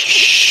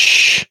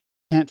 Shh.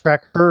 Can't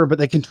track her, but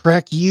they can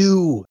track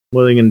you.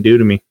 What are they going to do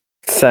to me?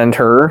 Send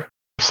her.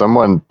 If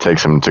someone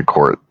takes him to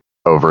court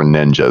over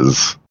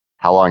ninjas,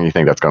 how long do you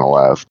think that's going to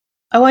last?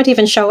 I won't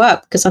even show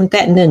up because I'm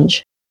that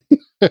ninja.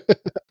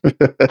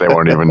 They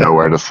won't even know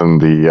where to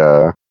send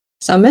the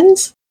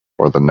Summons?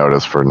 or the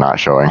notice for not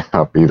showing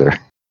up either.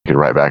 You can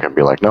write back and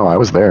be like, no, I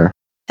was there.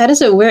 How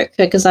does it work?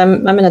 Because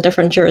I'm in a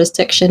different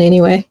jurisdiction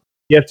anyway.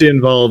 You have to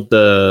involve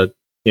the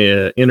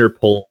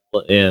Interpol,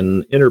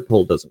 and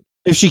Interpol doesn't.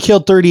 If she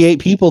killed 38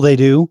 people, they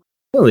do.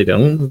 Well, they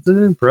don't.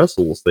 They're in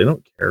Brussels. They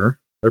don't care.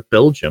 They're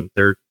Belgium.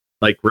 They're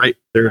like right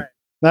there.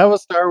 That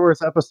was Star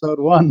Wars Episode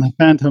 1, The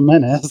Phantom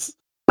Menace.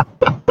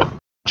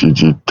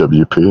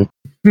 GGWP.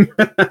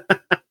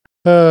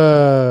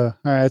 All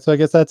right, so I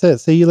guess that's it.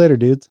 See you later,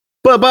 dudes.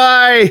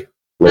 Bye-bye.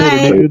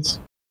 Bye. Dudes.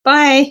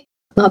 Bye.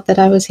 Not that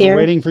I was I'm here.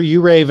 waiting for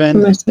you,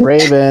 Raven.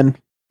 Raven.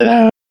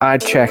 I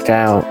checked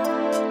out.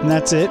 And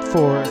that's it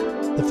for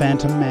The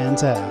Phantom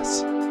Man's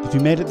Ass. If you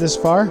made it this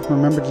far,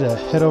 remember to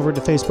head over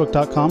to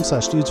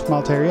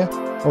facebook.com/dudesfromalteria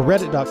or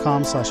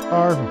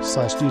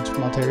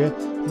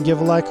reddit.com/r/dudesfromalteria and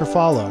give a like or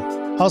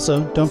follow.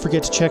 Also, don't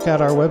forget to check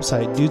out our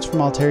website,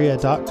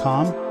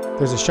 dudesfromalteria.com.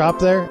 There's a shop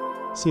there.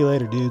 See you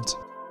later, dudes.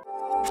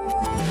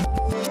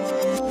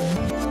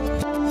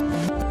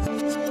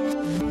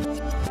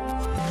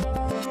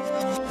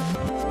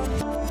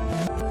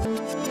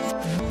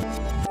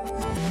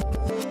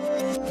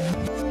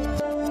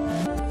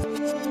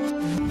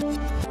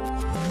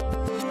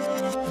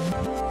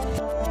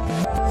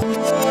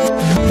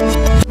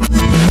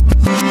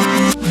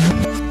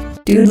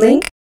 Dude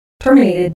Link